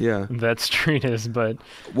where Yeah. that street is. But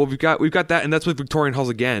Well, we've got that, and that's with Victorian Halls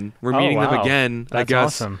again. We're meeting them wow. again. I That's guess.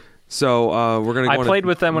 awesome. So we're gonna. Go I on played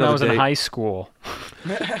with them when I another was in date. high school.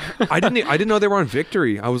 I didn't know they were on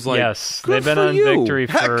Victory. I was like, Yes, good they've been for on you. Victory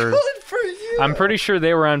for. Good for you. I'm pretty sure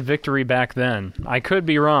they were on Victory back then. I could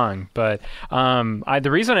be wrong, but the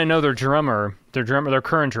reason I know their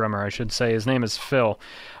current drummer, I should say, his name is Phil.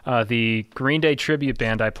 The Green Day tribute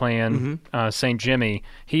band I play in, St. Jimmy,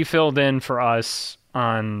 he filled in for us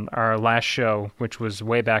on our last show, which was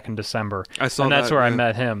way back in December. I saw and that's that, where I yeah.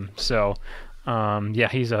 met him. So, yeah,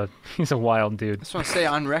 he's a wild dude. I just want to say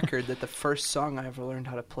on record that the first song I ever learned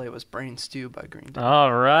how to play was Brain Stew by Green Day.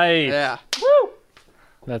 All right, Yeah.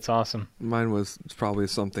 that's awesome. Mine was probably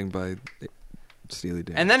something by Steely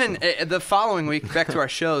Dan. And then in the following week, back to our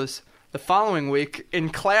shows, the following week, in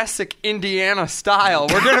classic Indiana style,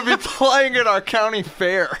 we're going to be playing at our county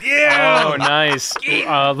fair. Oh, nice.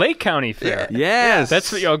 Lake County Fair. yes,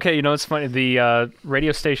 That's okay. You know, it's funny. The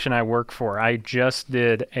radio station I work for, I just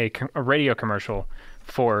did a radio commercial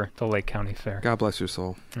for the Lake County Fair. God bless your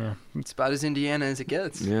soul. It's about as Indiana as it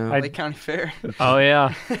gets. Yeah. Lake County Fair. Oh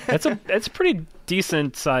yeah, it's a pretty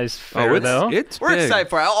decent sized fair it's though. it's We're big. excited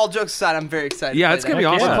for it. All jokes aside, I'm very excited. Yeah, to play it's gonna that. be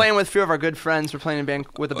awesome. Yeah. We're playing with a few of our good friends. We're playing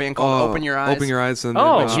with a band called Open Your Eyes. Open Your Eyes. And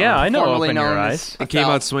Oh, then, yeah, I know formerly Open Your known Eyes. as It came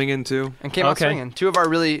Athel. out swinging too. And came out Okay. swinging. Two of our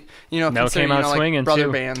really, No, considered, came out like swinging brother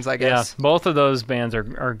too. bands, I guess. Yeah, both of those bands are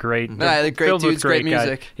great. Yeah, they're great filled with dudes, great guys.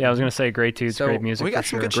 music. Yeah, I was gonna say great dudes, So great music. we got for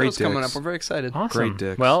some sure. good Great shows coming dicks. up. We're very excited. Awesome. Great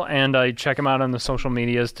dicks. Well, and check them out on the social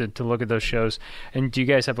medias to look at those shows. And do you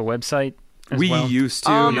guys have a website? As We well? used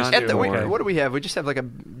to. not At the, anymore. what do we have? We just have like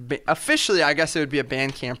officially, I guess it would be a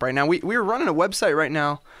Bandcamp right now. We're running a website right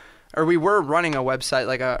now, or we were running a website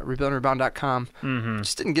like a rebuildandrebound.com. Mm-hmm.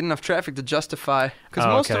 Just didn't get enough traffic to justify because Oh,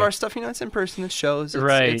 most of okay. our stuff, it's in person, it's shows, it's,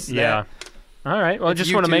 Right. it's Yeah. All right. Well, I If just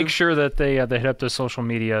you want to do- make sure that they hit up the social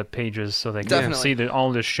media pages so they can Definitely. see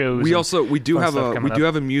all the shows. We and do fun have stuff a coming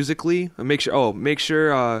up. Musically. Make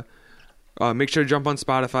sure to jump on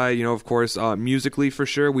Spotify. Of course, Musically for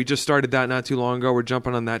sure. We just started that not too long ago. We're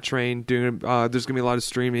jumping on that train. Doing there's gonna be a lot of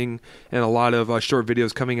streaming and a lot of short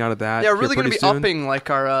videos coming out of that. Yeah, we're here really going to pretty be soon. upping like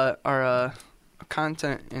our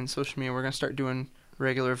content in social media. We're going to start doing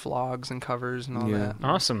regular vlogs and covers and all Yeah. that.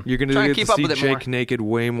 Awesome. You're gonna Trying to get keep to up see with it Jake more. naked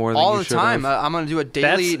way more than All you the should time. have. I'm going to do a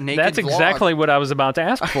daily naked That's vlog. exactly what I was about to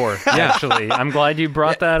ask for. Actually, I'm glad you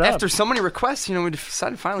brought that up. After so many requests, we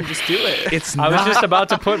decided to finally just do it. It's I not. was just about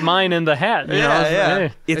to put mine in the hat. You know, I was- Yeah.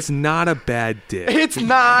 hey. It's not a bad dick. It's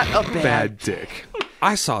not a bad. bad dick.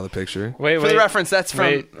 I saw the picture. Wait, For the reference, that's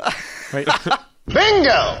from. Wait.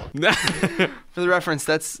 For the reference,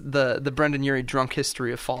 that's the Brendan Urie drunk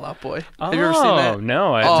history of Fall Out Boy. Oh, Have you ever seen that?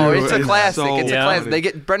 no. Oh, Dude, it's a it's classic. so It's a Yeah. classic. They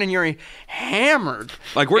get Brendan Urie hammered,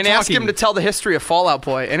 Like, we're and ask talking- him to tell the history of Fall Out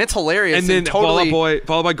Boy, and it's hilarious. And then totally Fall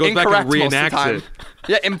Out Boy goes back incorrect and most of the reenacts time. it.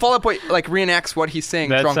 Yeah, and Fall Out Boy reenacts what he's saying.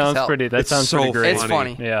 That drunk as sounds hell. pretty. That It's sounds so pretty great. It's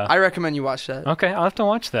funny. Yeah. I recommend you watch that. Okay, I'll have to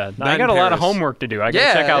watch that. I Not got a in lot of Paris. homework to do. I got to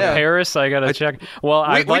Yeah, check out yeah. Paris. I got to check. Well,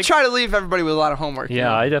 We try to leave everybody with a lot of homework.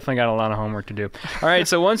 Yeah, I definitely got a lot of homework to do. All right,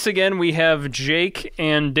 so once again, we have Jake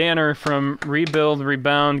and Danner from Rebuild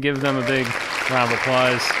Rebound. Give them a big round of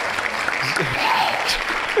applause.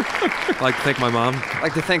 I'd like to thank my mom. I'd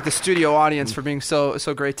like to thank the studio audience for being so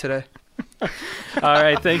great today. All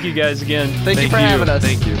right, thank you guys again. Thank you for having us.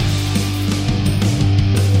 Thank you.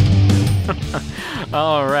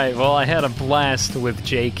 All right, well, I had a blast with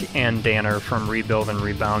Jake and Danner from Rebuild and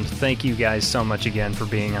Rebound. Thank you guys so much again for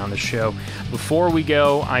being on the show. Before we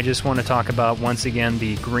go, I just want to talk about, once again,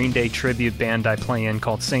 the Green Day tribute band I play in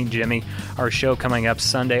called St. Jimmy. Our show coming up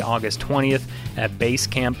Sunday, August 20th at Base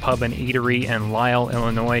Camp Pub and Eatery in Lisle,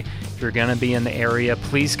 Illinois. If you're going to be in the area,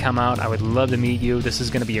 please come out. I would love to meet you. This is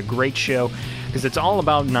going to be a great show because it's all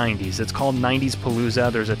about 90s. It's called 90s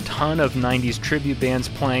Palooza. There's a ton of 90s tribute bands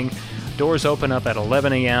playing. Doors open up at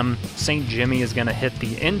 11 a.m. St. Jimmy is going to hit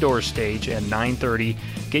the indoor stage at 9:30.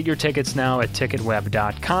 Get your tickets now at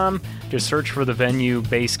ticketweb.com. Just search for the venue,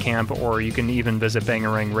 Basecamp, or you can even visit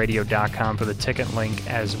bangarangradio.com for the ticket link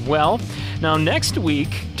as well. Now, next week,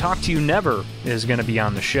 Talk to You Never is going to be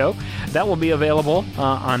on the show. That will be available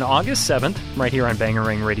on August 7th right here on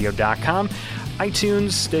bangarangradio.com.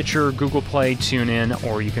 iTunes, Stitcher, Google Play, TuneIn,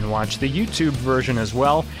 or you can watch the YouTube version as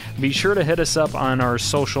well. Be sure to hit us up on our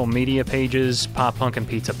social media pages, Pop Punk and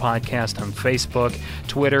Pizza Podcast on Facebook.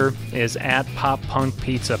 Twitter is at Pop Punk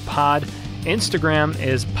Pizza Pod. Instagram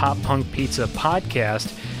is Pop Punk Pizza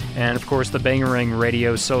Podcast. And, of course, the Bangarang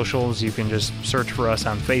Radio socials, you can just search for us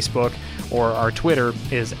on Facebook, or our Twitter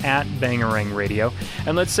is at Bangarang Radio.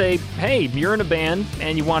 And let's say, hey, you're in a band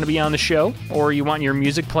and you want to be on the show, or you want your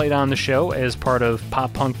music played on the show as part of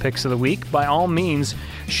Pop Punk Picks of the Week, by all means,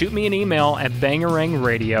 shoot me an email at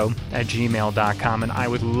bangarangradio@gmail.com, and I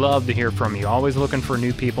would love to hear from you. Always looking for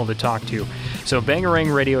new people to talk to. So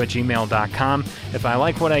bangarangradio@gmail.com. If I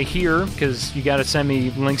like what I hear, because you got to send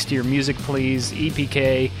me links to your music, please,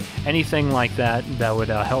 EPK, anything like that, that would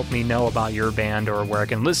help me know about your band or where I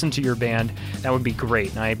can listen to your band. That would be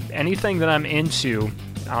great. Anything that I'm into,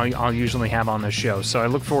 I'll usually have on the show. So I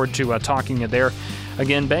look forward to talking to you there.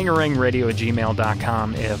 Again,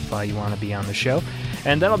 bangarangradio@gmail.com if you want to be on the show.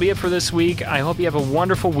 And that'll be it for this week. I hope you have a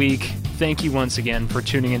wonderful week. Thank you once again for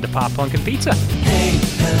tuning into Pop Punk and Pizza. Hey,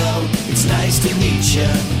 hello, it's nice to meet ya.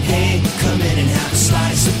 Hey, come in and have a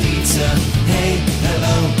slice of pizza. Hey,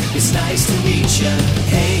 hello, it's nice to meet ya.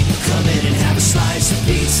 Hey, come in and have a slice of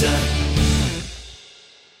pizza.